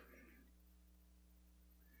anyway,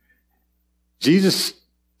 Jesus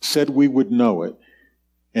said we would know it,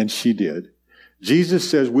 and she did. Jesus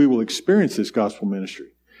says we will experience this gospel ministry.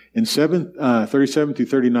 In 37 through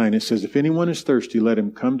 39, it says, if anyone is thirsty, let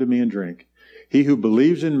him come to me and drink. He who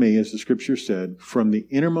believes in me, as the scripture said, from the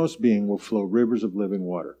innermost being will flow rivers of living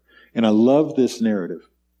water. And I love this narrative,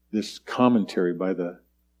 this commentary by the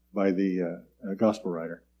gospel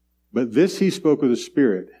writer. But this he spoke of the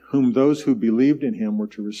Spirit, whom those who believed in him were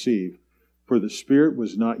to receive. For the Spirit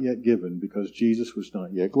was not yet given because Jesus was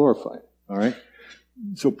not yet glorified. All right?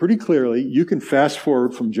 So pretty clearly, you can fast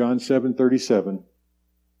forward from John 7:37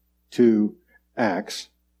 to Acts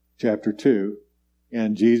chapter 2,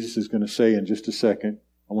 and Jesus is going to say in just a second,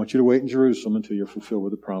 I want you to wait in Jerusalem until you're fulfilled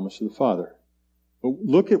with the promise of the Father. But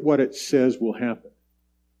look at what it says will happen.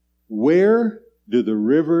 Where do the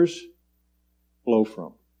rivers flow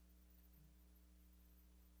from?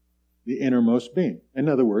 The innermost being. In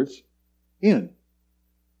other words, in.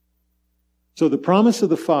 So the promise of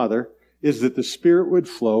the Father is that the Spirit would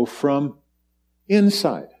flow from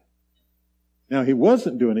inside. Now, he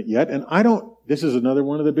wasn't doing it yet, and this is another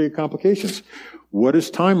one of the big complications. What does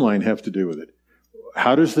timeline have to do with it?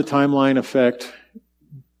 How does the timeline affect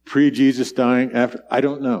pre-Jesus dying, after? I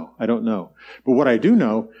don't know. But what I do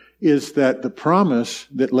know is that the promise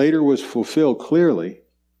that later was fulfilled clearly,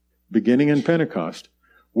 beginning in Pentecost,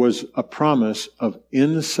 was a promise of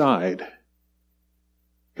inside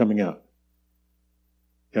coming out.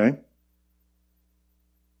 Okay? Does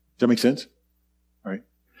that make sense? All right.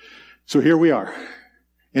 So here we are.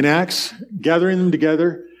 In Acts, gathering them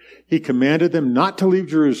together, he commanded them not to leave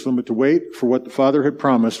Jerusalem, but to wait for what the Father had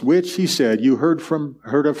promised, which, he said, you heard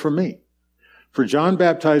of from me. For John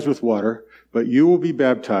baptized with water, but you will be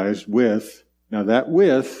baptized with, now that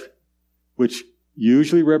with, which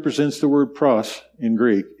usually represents the word pros in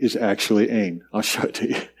Greek, is actually ain. I'll show it to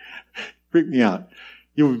you. Freak me out.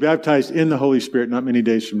 You will be baptized in the Holy Spirit not many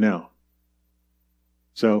days from now.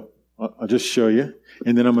 So, I'll just show you,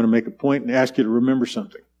 and then I'm going to make a point and ask you to remember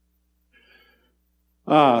something.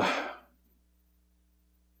 Right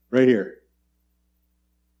here.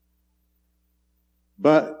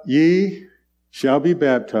 But ye shall be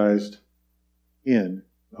baptized in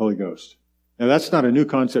the Holy Ghost. Now that's not a new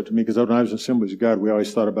concept to me, because when I was in Assemblies of God, we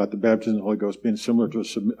always thought about the baptism of the Holy Ghost being similar to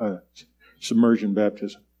a submersion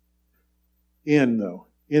baptism. In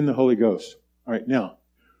the Holy Ghost. All right, now,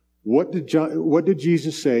 what did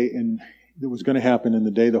Jesus say that was going to happen in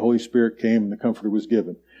the day the Holy Spirit came and the Comforter was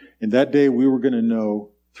given? In that day, we were going to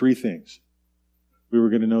know three things. We were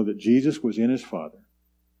going to know that Jesus was in his Father.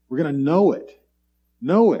 We're going to know it.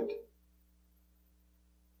 Know it.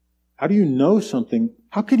 How do you know something?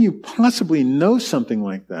 How can you possibly know something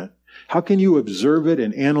like that? How can you observe it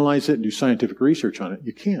and analyze it and do scientific research on it?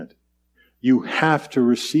 You can't. You have to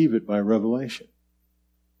receive it by revelation.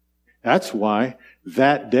 That's why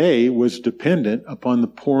that day was dependent upon the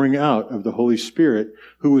pouring out of the Holy Spirit,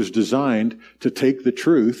 who was designed to take the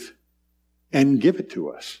truth and give it to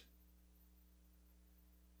us.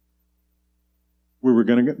 We were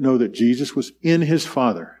going to know that Jesus was in his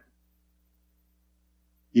Father,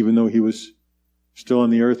 even though he was still on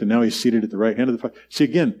the earth and now he's seated at the right hand of the Father. See,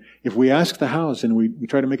 again, if we ask the hows and we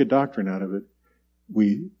try to make a doctrine out of it,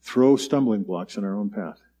 we throw stumbling blocks in our own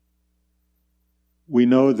path. we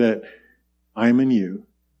know that I'm in you,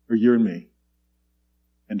 or you're in me,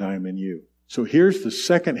 and I am in you. So here's the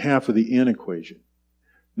second half of the in equation.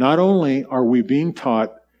 Not only are we being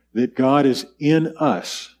taught that God is in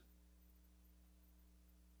us,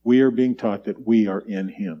 we are being taught that we are in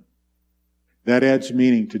Him. That adds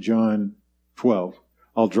meaning to John 12.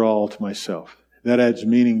 I'll draw all to myself. That adds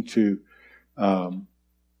meaning to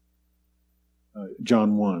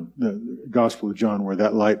John 1, the Gospel of John, where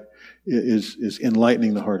that light is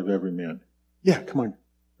enlightening the heart of every man. Yeah, come on.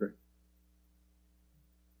 Great.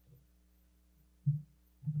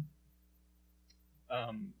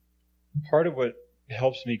 Part of what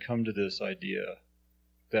helps me come to this idea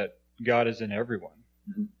that God is in everyone.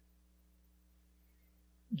 Mm-hmm.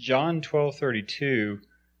 John 12:32,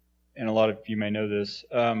 and a lot of you may know this,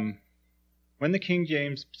 when the King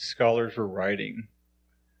James scholars were writing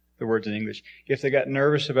the words in English, if they got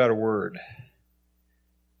nervous about a word,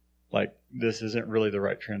 like this isn't really the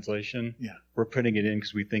right translation, we're putting it in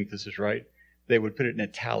because we think this is right, they would put it in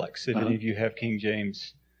italics. If any of you have King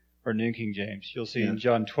James or New King James, you'll see in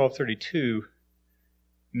John 12:32,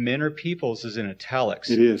 men or peoples is in italics.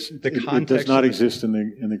 It is. It does not exist in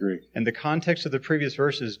the Greek. And the context of the previous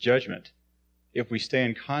verse is judgment. If we stay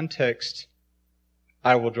in context,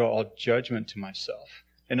 I will draw all judgment to myself.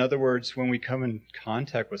 In other words, when we come in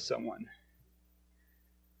contact with someone,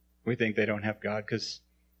 we think they don't have God because,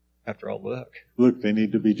 after all, look, they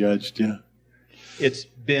need to be judged. Yeah, it's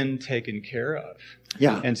been taken care of.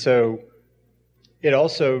 Yeah, and so it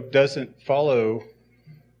also doesn't follow.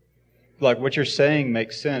 Like what you're saying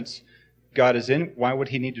makes sense. God is in. Why would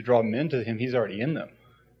He need to draw men to Him? He's already in them.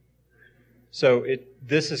 So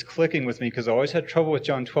this is clicking with me because I always had trouble with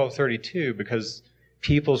John 12:32 because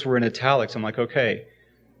peoples were in italics. I'm like, okay,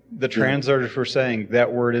 the translators were saying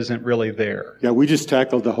that word isn't really there. Yeah, we just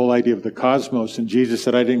tackled the whole idea of the cosmos, and Jesus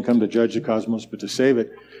said, I didn't come to judge the cosmos, but to save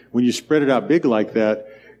it. When you spread it out big like that,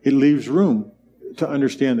 it leaves room to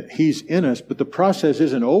understand that He's in us, but the process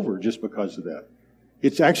isn't over just because of that.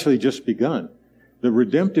 It's actually just begun. The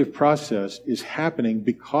redemptive process is happening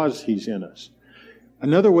because He's in us.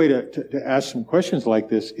 Another way to ask some questions like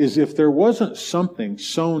this is if there wasn't something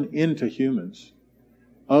sown into humans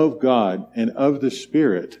of God and of the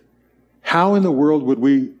Spirit, how in the world would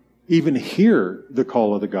we even hear the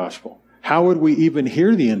call of the gospel? How would we even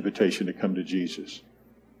hear the invitation to come to Jesus?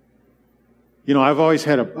 You know, I've always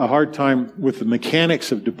had a hard time with the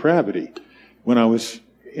mechanics of depravity when I was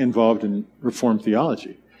involved in Reformed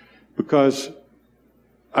theology. Because,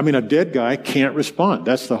 I mean, a dead guy can't respond.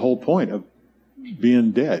 That's the whole point of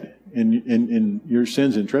being dead in your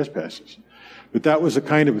sins and trespasses. But that was a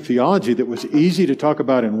kind of a theology that was easy to talk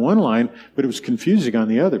about in one line, but it was confusing on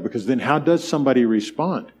the other, because then how does somebody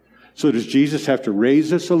respond? So does Jesus have to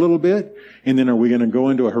raise us a little bit? And then are we going to go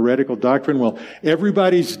into a heretical doctrine? Well,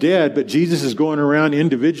 everybody's dead, but Jesus is going around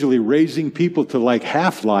individually raising people to like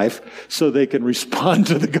half-life so they can respond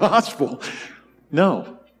to the gospel.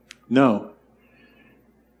 No.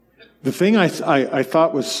 The thing I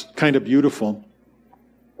thought was kind of beautiful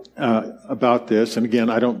about this, and again,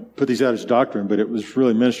 I don't put these out as doctrine, but it was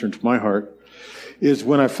really ministering to my heart, is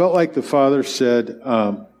when I felt like the Father said,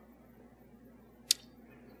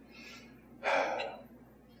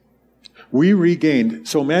 we regained.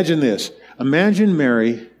 So imagine this. Imagine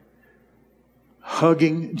Mary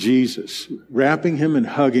hugging Jesus, wrapping Him and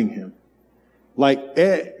hugging Him, like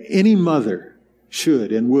any mother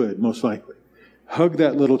should and would, most likely. Hug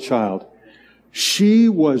that little child. She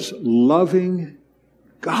was loving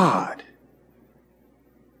God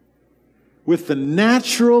with the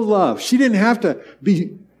natural love. She didn't have to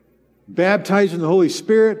be baptized in the Holy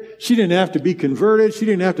Spirit. She didn't have to be converted. She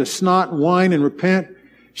didn't have to snot and whine and repent.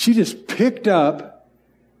 She just picked up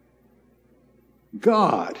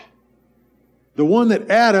God, the one that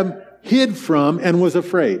Adam hid from and was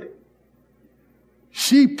afraid.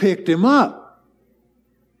 She picked Him up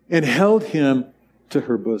and held Him to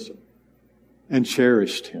her bosom and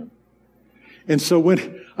cherished Him. And so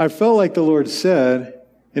when I felt like the Lord said,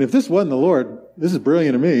 and if this wasn't the Lord, this is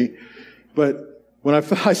brilliant to me, but when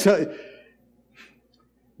I said,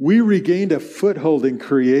 we regained a foothold in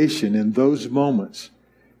creation in those moments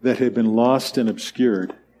that had been lost and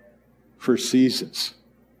obscured for seasons.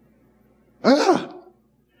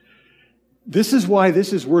 This is why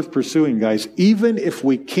this is worth pursuing, guys, even if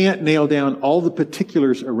we can't nail down all the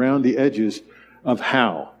particulars around the edges of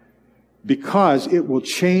how. Because it will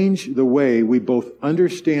change the way we both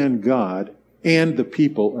understand God and the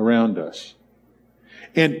people around us.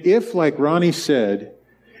 And if, like Ronnie said,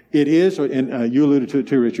 it is, and you alluded to it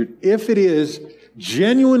too, Richard, if it is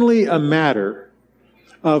genuinely a matter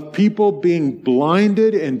of people being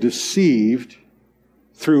blinded and deceived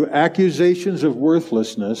through accusations of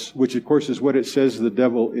worthlessness, which of course is what it says the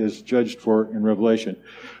devil is judged for in Revelation,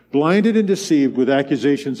 blinded and deceived with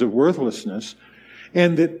accusations of worthlessness,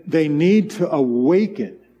 and that they need to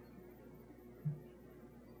awaken.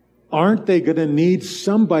 Aren't they going to need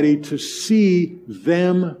somebody to see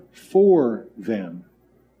them for them?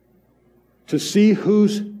 To see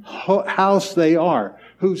whose house they are,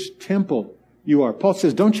 whose temple you are. Paul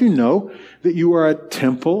says, don't you know that you are a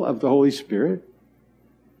temple of the Holy Spirit?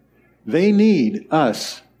 They need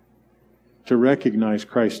us to recognize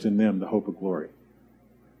Christ in them, the hope of glory.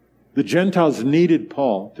 The Gentiles needed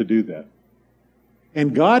Paul to do that.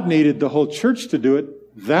 And God needed the whole church to do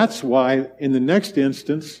it. That's why, in the next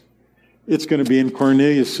instance, it's going to be in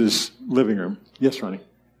Cornelius' living room. Yes, Ronnie?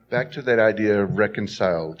 Back to that idea of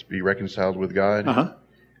reconciled, to be reconciled with God,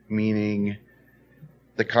 meaning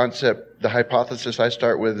the concept, the hypothesis I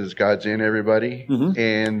start with is God's in everybody,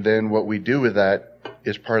 and then what we do with that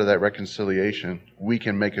is part of that reconciliation. We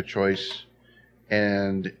can make a choice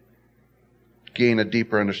and gain a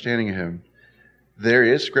deeper understanding of Him. There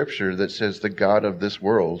is scripture that says the God of this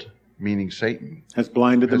world, meaning Satan, has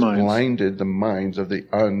blinded the minds of the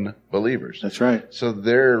unbelievers. That's right. So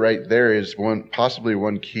right there is possibly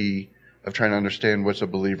one key of trying to understand what's a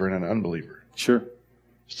believer and an unbeliever. Sure.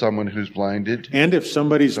 Someone who's blinded. And if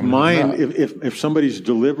somebody's if somebody's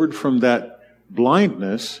delivered from that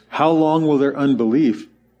blindness, how long will their unbelief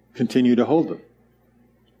continue to hold them?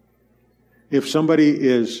 If somebody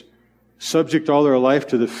is subject all their life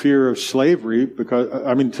to the fear of slavery, because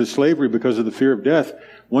of the fear of death,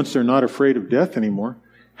 once they're not afraid of death anymore,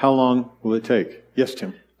 how long will it take? Yes,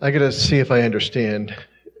 Tim? I got to see if I understand,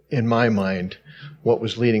 in my mind, what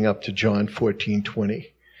was leading up to John 14:20.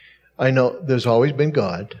 I know there's always been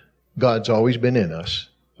God. God's always been in us,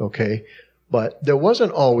 okay? But there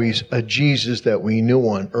wasn't always a Jesus that we knew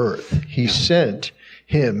on earth. He sent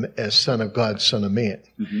Him as Son of God, Son of Man.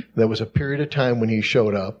 There was a period of time when He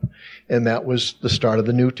showed up, and that was the start of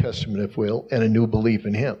the New Testament, if you will, and a new belief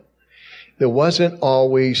in Him. There wasn't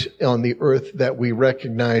always on the earth that we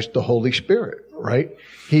recognized the Holy Spirit, right?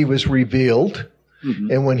 He was revealed,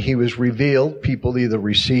 and when He was revealed, people either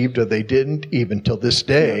received or they didn't, even till this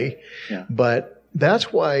day. But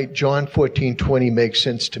that's why John 14:20 makes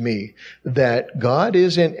sense to me, that God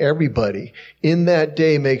is in everybody. In that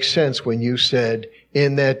day makes sense when you said,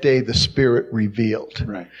 in that day the Spirit revealed.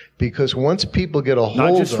 Right. Because once people get a hold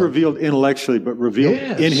of... Not just revealed intellectually, but revealed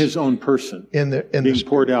in His own person. Being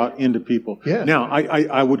poured out into people. Yeah. Now,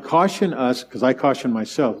 I would caution us, because I caution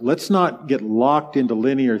myself, let's not get locked into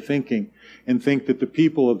linear thinking and think that the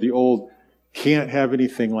people of the old can't have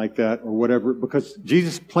anything like that or whatever, because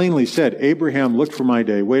Jesus plainly said, Abraham looked for my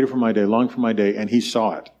day, waited for my day, longed for my day, and he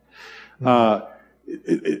saw it.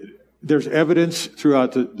 There's evidence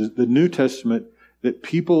throughout the New Testament that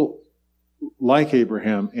people like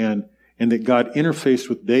Abraham and that God interfaced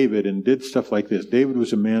with David and did stuff like this. David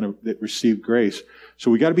was a man that received grace.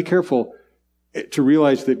 So we got to be careful to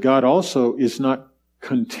realize that God also is not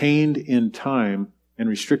contained in time and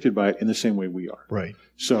restricted by it in the same way we are. Right.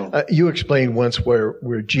 So you explained once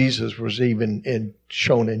where Jesus was even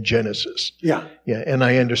shown in Genesis. Yeah. Yeah, and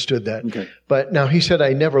I understood that. Okay. But now He said,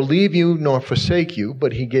 I never leave you nor forsake you,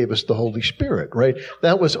 but He gave us the Holy Spirit, right?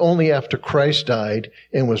 That was only after Christ died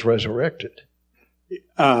and was resurrected.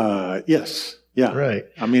 Yes. Yeah. Right.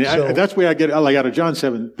 I mean, that's the way I get like out of John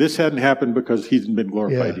 7. This hadn't happened because He's been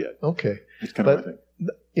glorified yet. Okay. It's kind of my thing.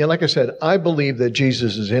 Yeah, like I said, I believe that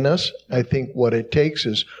Jesus is in us. I think what it takes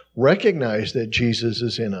is recognize that Jesus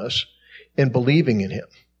is in us and believing in Him.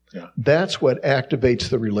 Yeah. That's what activates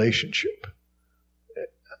the relationship.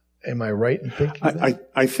 Am I right in thinking that?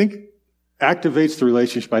 I think activates the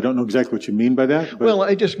relationship. I don't know exactly what you mean by that. But well,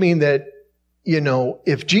 I just mean that,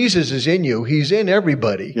 if Jesus is in you, He's in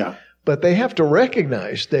everybody. Yeah. But they have to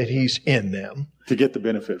recognize that He's in them. To get the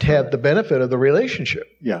benefit. To have the benefit of the relationship.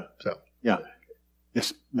 Yeah. So. Yeah.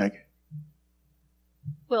 Yes, Meg.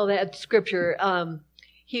 Well, that scripture,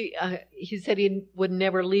 he said He would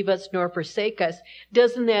never leave us nor forsake us.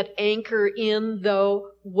 Doesn't that anchor in,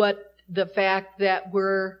 though, what the fact that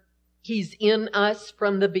He's in us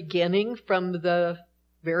from the beginning, from the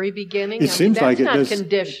very beginning? It seems like it does. That's not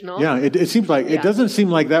conditional. Yeah, it seems like it doesn't seem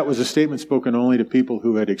like that was a statement spoken only to people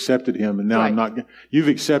who had accepted Him, and now I'm not. You've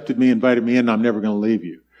accepted me, invited me in, and I'm never going to leave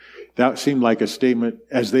you. That seemed like a statement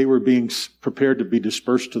as they were being prepared to be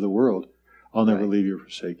dispersed to the world. I'll never leave you or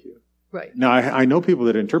forsake you. Right. Now, I know people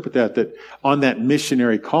that interpret that on that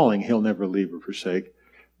missionary calling, He'll never leave or forsake.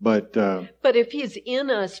 But if He's in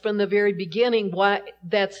us from the very beginning, why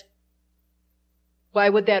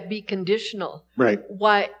would that be conditional? Right.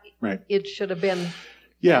 Why Right. it should have been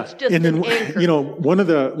Yeah, It's just and then an anchor. one of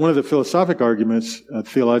the philosophical arguments,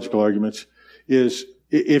 theological arguments, is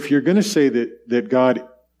if you're going to say that God,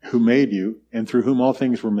 who made you and through whom all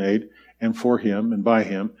things were made, and for Him and by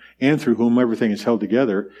Him, and through whom everything is held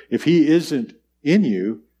together, if He isn't in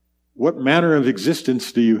you, what manner of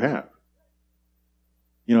existence do you have?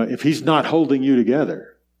 If He's not holding you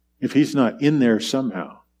together, if He's not in there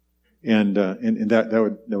somehow. And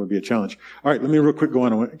that would be a challenge. All right, let me real quick go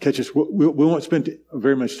on. I want to catch us. We won't spend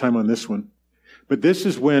very much time on this one, but this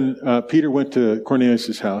is when Peter went to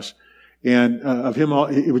Cornelius' house, and of him all,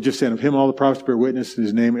 it would just say, of him all the prophets bear witness in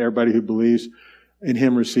his name. Everybody who believes in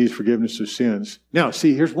Him receives forgiveness of sins. Now,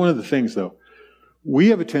 see, here's one of the things though. We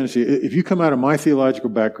have a tendency, if you come out of my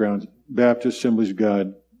theological background, Baptist, Assemblies of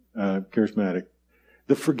God, charismatic,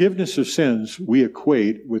 the forgiveness of sins we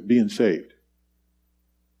equate with being saved.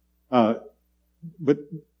 But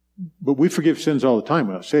we forgive sins all the time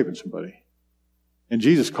without saving somebody. And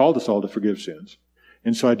Jesus called us all to forgive sins.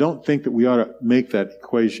 And so I don't think that we ought to make that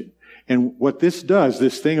equation. And what this does,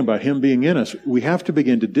 this thing about Him being in us, we have to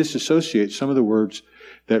begin to disassociate some of the words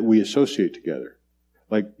that we associate together.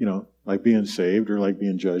 Like being saved, or like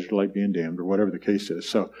being judged, or like being damned, or whatever the case is.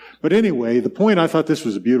 So, but anyway, the point, I thought this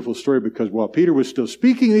was a beautiful story because while Peter was still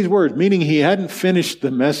speaking these words, meaning he hadn't finished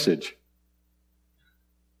the message,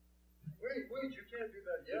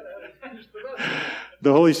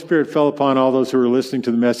 the Holy Spirit fell upon all those who were listening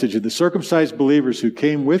to the message, and the circumcised believers who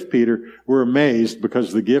came with Peter were amazed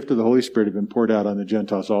because the gift of the Holy Spirit had been poured out on the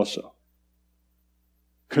Gentiles also.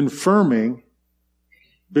 Confirming,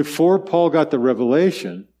 before Paul got the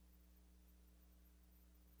revelation,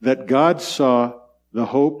 that God saw the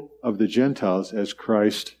hope of the Gentiles as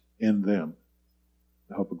Christ in them,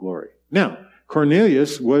 the hope of glory. Now,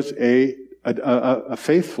 Cornelius was a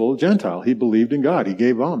faithful Gentile. He believed in God. He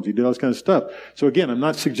gave alms. He did all this kind of stuff. So again, I'm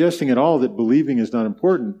not suggesting at all that believing is not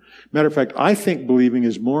important. Matter of fact, I think believing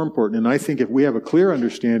is more important. And I think if we have a clear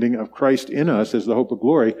understanding of Christ in us as the hope of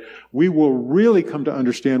glory, we will really come to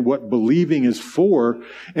understand what believing is for.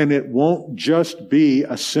 And it won't just be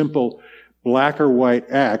a simple black or white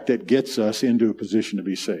act that gets us into a position to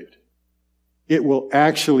be saved. It will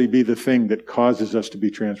actually be the thing that causes us to be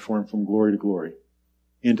transformed from glory to glory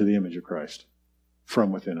into the image of Christ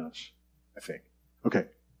from within us, I think. Okay.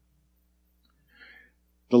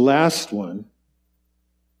 The last one.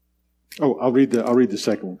 Oh, I'll read the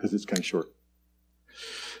second one because it's kind of short.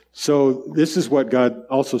 So this is what God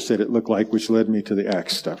also said it looked like, which led me to the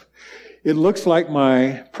Acts stuff. It looks like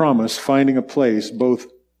my promise finding a place both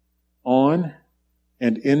on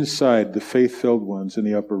and inside the faith-filled ones in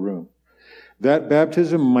the upper room. That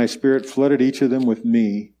baptism of my Spirit flooded each of them with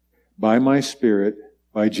me by my Spirit,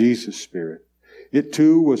 by Jesus' Spirit. It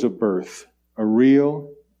too was a birth, a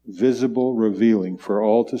real, visible revealing for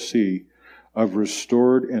all to see of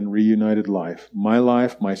restored and reunited life. My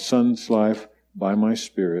son's life, by my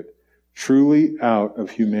Spirit, truly out of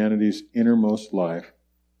humanity's innermost life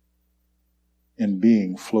and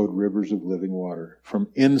being flowed rivers of living water from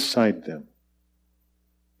inside them.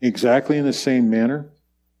 Exactly in the same manner,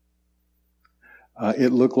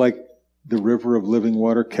 it looked like the river of living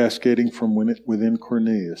water cascading from within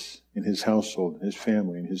Cornelius in his household, his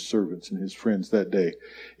family, and his servants and his friends that day,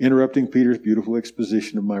 interrupting Peter's beautiful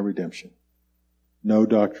exposition of my redemption. No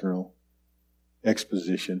doctrinal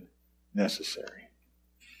exposition necessary.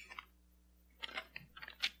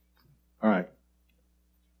 All right.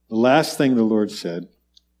 The last thing the Lord said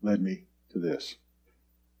led me to this.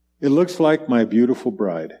 It looks like my beautiful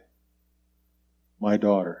bride, my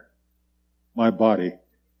daughter, my body,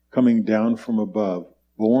 coming down from above,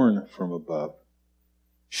 born from above.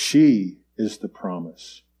 She is the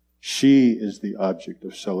promise. She is the object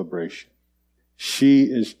of celebration. She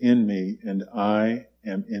is in me, and I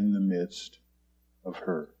am in the midst of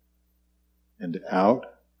her. And out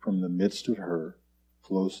from the midst of her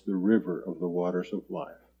flows the river of the waters of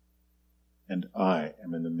life. And I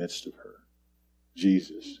am in the midst of her.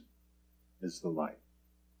 Jesus is the light.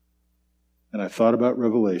 And I thought about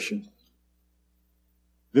Revelation.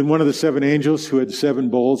 Then one of the 7 angels who had 7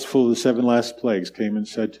 bowls full of the 7 last plagues came and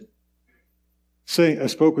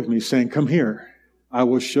spoke with me, saying, "Come here, I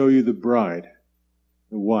will show you the bride,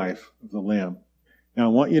 the wife of the Lamb." Now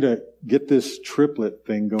I want you to get this triplet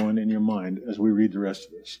thing going in your mind as we read the rest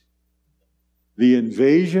of this. The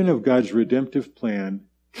invasion of God's redemptive plan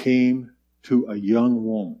came to a young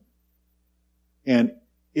woman. And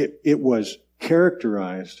it was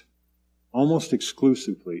characterized almost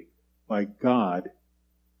exclusively by God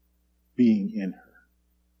being in her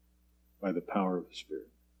by the power of the Spirit.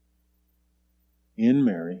 In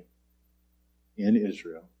Mary, in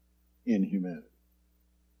Israel, in humanity.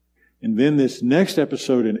 And then this next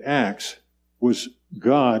episode in Acts was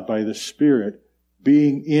God, by the Spirit,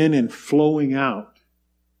 being in and flowing out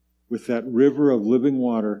with that river of living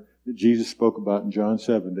water that Jesus spoke about in John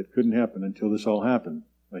 7 that couldn't happen until this all happened,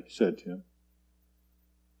 like you said, Tim.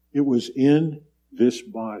 It was in this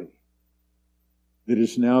body that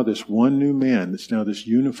is now this one new man, that's now this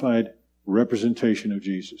unified representation of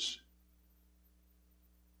Jesus.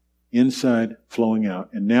 Inside, flowing out.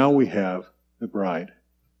 And now we have the bride.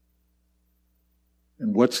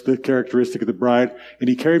 And what's the characteristic of the bride? And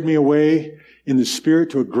he carried me away in the Spirit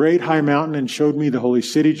to a great high mountain and showed me the holy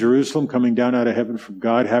city, Jerusalem, coming down out of heaven from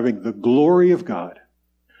God, having the glory of God.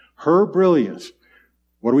 Her brilliance.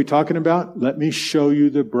 What are we talking about? Let me show you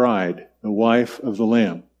the bride, the wife of the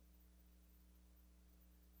Lamb.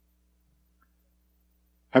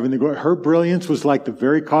 Having the glory. Her brilliance was like the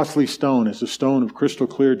very costly stone, as a stone of crystal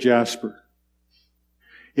clear jasper.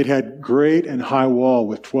 It had great and high wall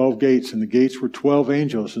with 12 gates, and the gates were 12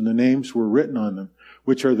 angels, and the names were written on them,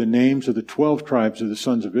 which are the names of the 12 tribes of the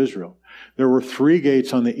sons of Israel. There were 3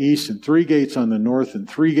 gates on the east, and 3 gates on the north, and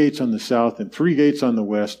 3 gates on the south, and 3 gates on the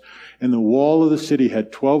west. And the wall of the city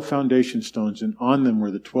had 12 foundation stones, and on them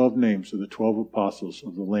were the 12 names of the 12 apostles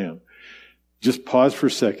of the Lamb. Just pause for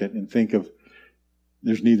a second and think of,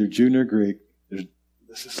 there's neither Jew nor Greek, there's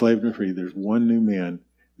slave nor free, there's one new man.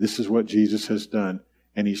 This is what Jesus has done.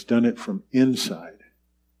 And he's done it from inside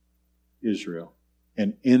Israel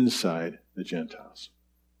and inside the Gentiles.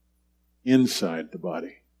 Inside the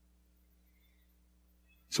body.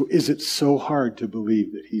 So is it so hard to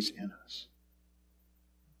believe that he's in us?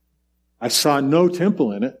 I saw no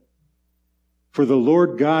temple in it, for the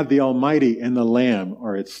Lord God, the Almighty, and the Lamb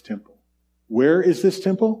are its temple. Where is this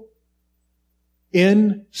temple?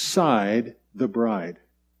 Inside the bride.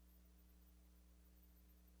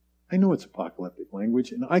 I know it's apocalyptic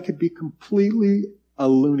language, and I could be completely a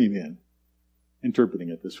loony bin interpreting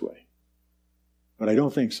it this way. But I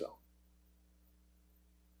don't think so.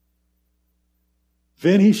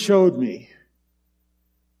 Then he showed me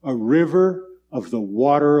a river of the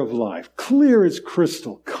water of life, clear as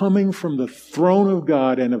crystal, coming from the throne of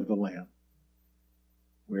God and of the Lamb.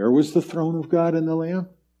 Where was the throne of God and the Lamb?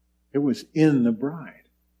 It was in the bride.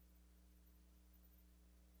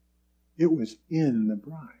 It was in the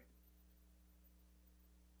bride.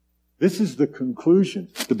 This is the conclusion.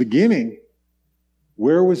 The beginning.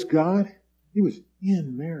 Where was God? He was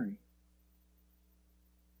in Mary.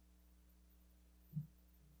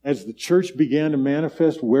 As the church began to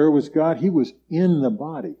manifest, where was God? He was in the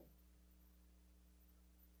body.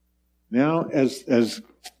 Now, as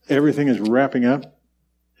everything is wrapping up,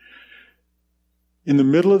 in the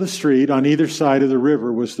middle of the street, on either side of the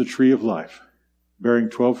river, was the tree of life, bearing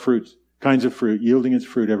 12 kinds of fruit, yielding its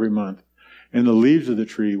fruit every month. And the leaves of the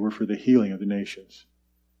tree were for the healing of the nations.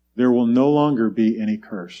 There will no longer be any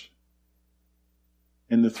curse.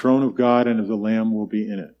 And the throne of God and of the Lamb will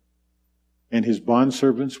be in it. And his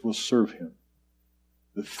bondservants will serve him.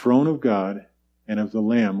 The throne of God and of the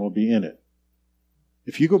Lamb will be in it.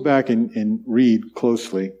 If you go back and read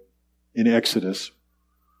closely in Exodus,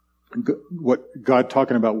 what God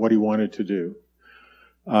talking about what he wanted to do,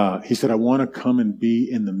 he said, I want to come and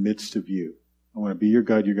be in the midst of you. I want to be your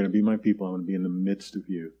God. You're going to be my people. I want to be in the midst of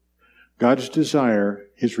you. God's desire,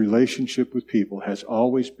 his relationship with people, has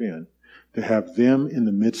always been to have them in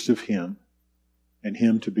the midst of him and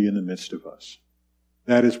him to be in the midst of us.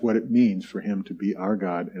 That is what it means for him to be our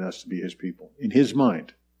God and us to be his people, in his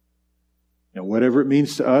mind. Now, whatever it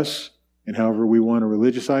means to us, and however we want to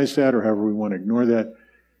religiousize that or however we want to ignore that,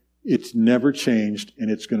 it's never changed, and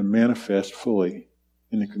it's going to manifest fully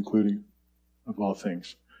in the concluding of all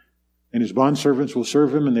things. And his bondservants will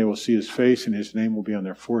serve him, and they will see his face, and his name will be on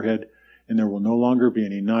their forehead. And there will no longer be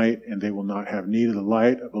any night, and they will not have need of the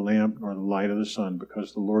light of a lamp nor the light of the sun,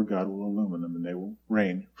 because the Lord God will illumine them, and they will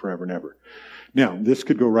reign forever and ever. Now, this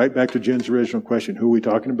could go right back to Jen's original question. Who are we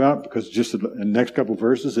talking about? Because just in the next couple of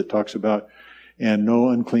verses, it talks about, and no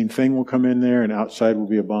unclean thing will come in there, and outside will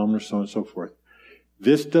be abominable, so on and so forth.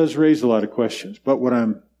 This does raise a lot of questions. But what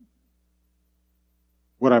I'm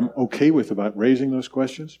okay with about raising those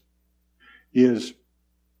questions is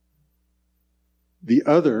the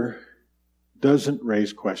other doesn't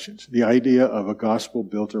raise questions. The idea of a gospel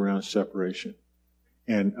built around separation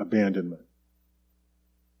and abandonment.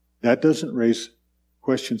 That doesn't raise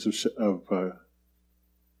questions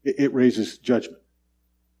it raises judgment.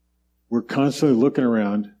 We're constantly looking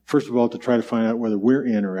around, first of all, to try to find out whether we're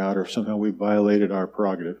in or out, or if somehow we violated our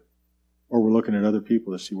prerogative, or we're looking at other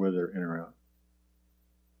people to see whether they're in or out.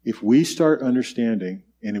 If we start understanding,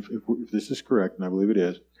 and if this is correct, and I believe it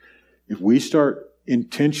is, if we start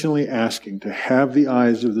intentionally asking to have the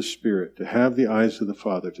eyes of the Spirit, to have the eyes of the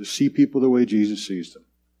Father, to see people the way Jesus sees them,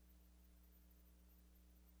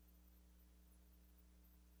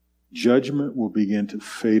 judgment will begin to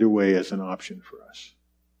fade away as an option for us.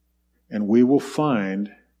 And we will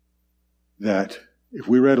find that if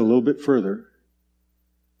we read a little bit further,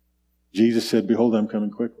 Jesus said, "Behold, I'm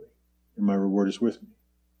coming quickly, and my reward is with me."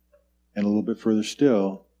 And a little bit further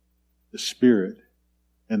still, the Spirit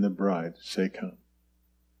and the bride say, "Come.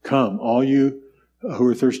 Come, all you who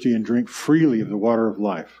are thirsty, and drink freely of the water of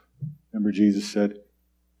life." Remember Jesus said,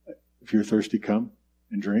 "If you're thirsty, come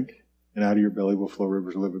and drink, and out of your belly will flow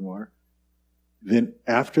rivers of living water." Then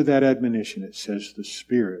after that admonition, it says the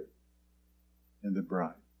Spirit and the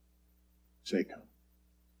bride say, "Come."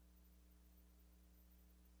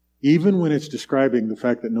 Even when it's describing the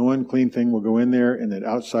fact that no unclean thing will go in there, and that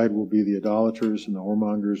outside will be the idolaters and the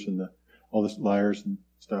whoremongers and all the liars and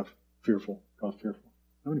stuff, fearful, called fearful.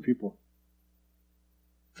 How many people?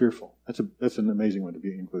 Fearful. That's an amazing one to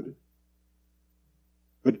be included.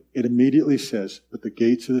 But it immediately says, "But the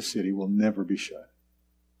gates of the city will never be shut."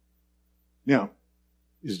 Now,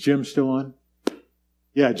 is Jim still on?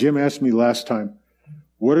 Yeah, Jim asked me last time,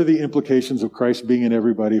 what are the implications of Christ being in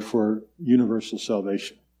everybody for universal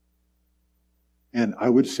salvation? And I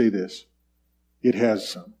would say this, it has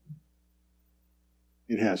some.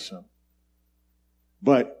 It has some.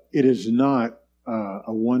 But it is not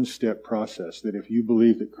a one-step process that if you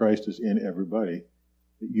believe that Christ is in everybody,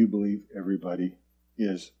 that you believe everybody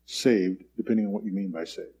is saved, depending on what you mean by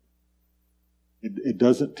saved. It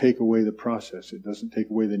doesn't take away the process. It doesn't take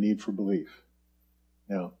away the need for belief.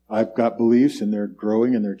 Now, I've got beliefs, and they're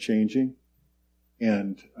growing and they're changing.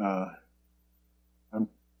 And I'll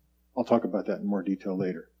talk about that in more detail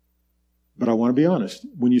later. But I want to be honest.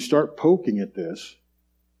 When you start poking at this,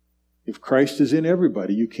 if Christ is in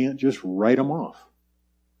everybody, you can't just write them off.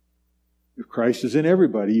 If Christ is in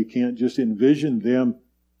everybody, you can't just envision them,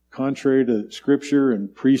 contrary to Scripture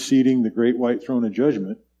and preceding the great white throne of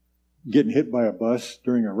judgment, getting hit by a bus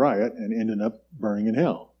during a riot and ending up burning in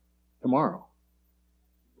hell tomorrow.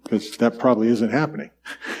 Because that probably isn't happening.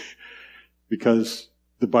 Because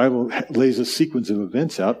the Bible lays a sequence of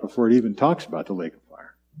events out before it even talks about the lake of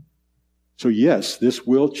fire. So yes, this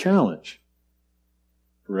will challenge.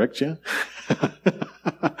 Correct, Jen?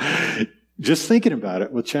 Just thinking about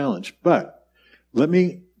it will challenge. But let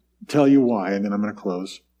me tell you why, and then I'm going to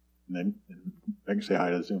close. And then I can say hi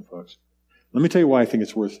to the Zoom folks. Let me tell you why I think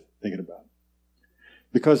it's worth thinking about.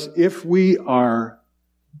 Because if we are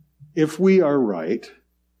right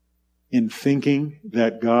in thinking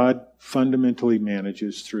that God fundamentally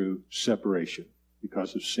manages through separation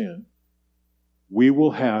because of sin, we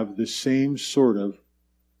will have the same sort of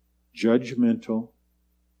judgmental,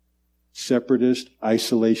 separatist,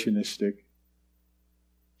 isolationistic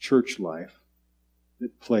church life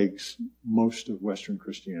that plagues most of Western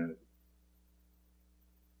Christianity.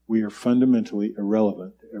 We are fundamentally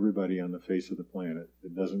irrelevant to everybody on the face of the planet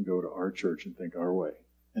that doesn't go to our church and think our way.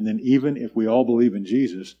 And then even if we all believe in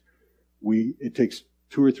Jesus, it takes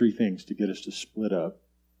 2 or 3 things to get us to split up,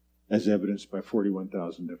 as evidenced by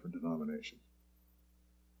 41,000 different denominations.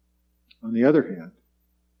 On the other hand,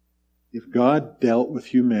 if God dealt with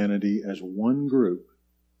humanity as one group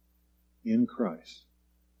in Christ,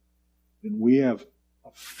 then we have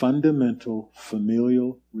a fundamental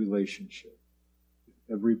familial relationship with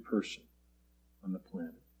every person on the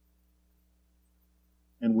planet.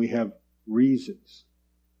 And we have reasons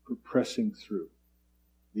for pressing through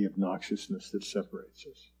the obnoxiousness that separates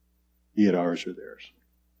us, be it ours or theirs.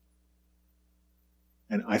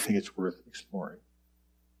 And I think it's worth exploring.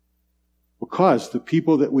 Because the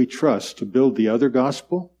people that we trust to build the other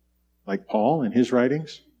gospel, like Paul in his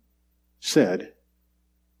writings, said,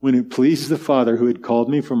 "When it pleased the Father who had called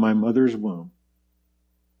me from my mother's womb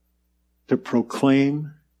to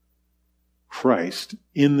proclaim Christ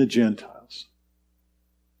in the Gentiles,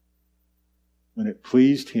 when it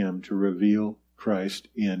pleased him to reveal Christ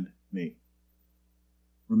in me."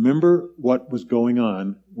 Remember what was going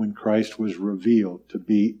on when Christ was revealed to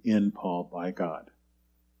be in Paul by God.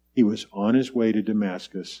 He was on his way to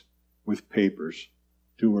Damascus with papers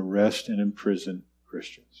to arrest and imprison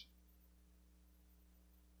Christians.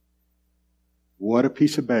 What a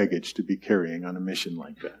piece of baggage to be carrying on a mission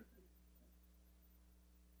like that.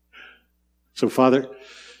 So, Father,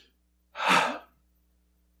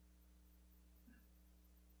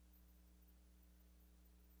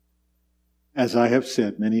 as I have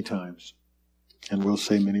said many times, and will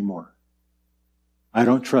say many more, I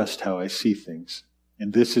don't trust how I see things.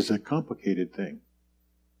 And this is a complicated thing.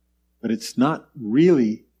 But it's not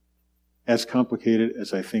really as complicated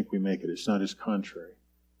as I think we make it. It's not as contrary.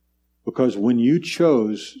 Because when you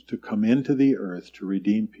chose to come into the earth to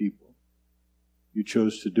redeem people, you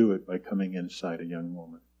chose to do it by coming inside a young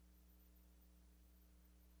woman.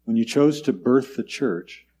 When you chose to birth the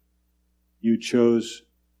church, you chose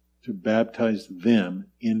to baptize them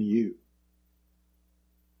in you.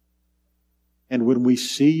 And when we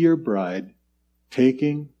see your bride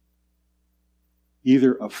taking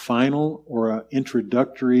either a final or an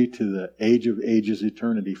introductory to the age of ages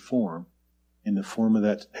eternity form, in the form of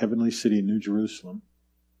that heavenly city, New Jerusalem,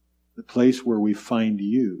 the place where we find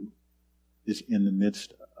you is in the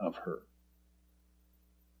midst of her.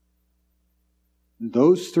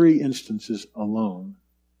 Those three instances alone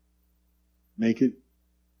make it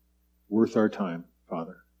worth our time,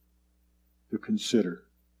 Father, to consider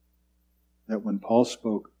that when Paul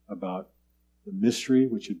spoke about the mystery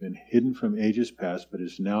which had been hidden from ages past but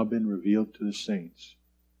has now been revealed to the saints.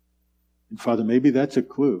 And Father, maybe that's a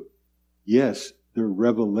clue. Yes, the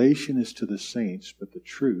revelation is to the saints, but the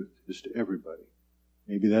truth is to everybody.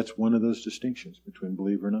 Maybe that's one of those distinctions between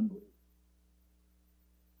believer and unbeliever.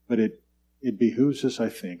 But it behooves us, I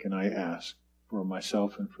think, and I ask for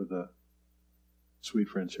myself and for the sweet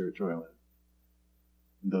friends here at Joyland,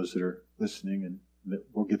 and those that are listening and that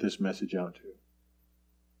we'll get this message out to.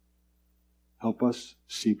 Help us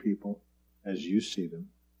see people as you see them,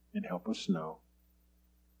 and help us know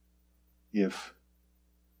if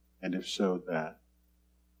so, that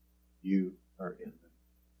you are in them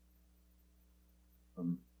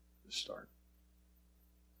from the start.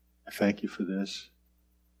 I thank you for this.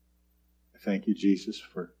 I thank you, Jesus,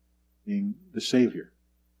 for being the Savior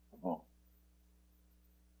of all.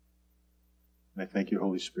 And I thank you,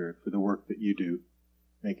 Holy Spirit, for the work that you do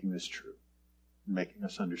making this true and making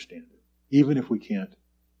us understand it, even if we can't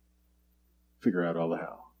figure out all the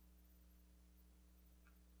how.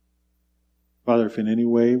 Father, if in any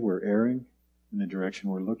way we're erring in the direction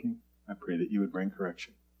we're looking, I pray that you would bring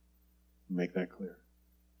correction and make that clear.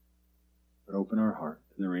 But open our heart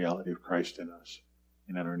to the reality of Christ in us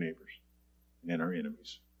and in our neighbors and in our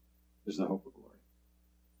enemies is the hope of glory.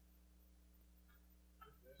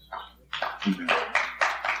 Amen.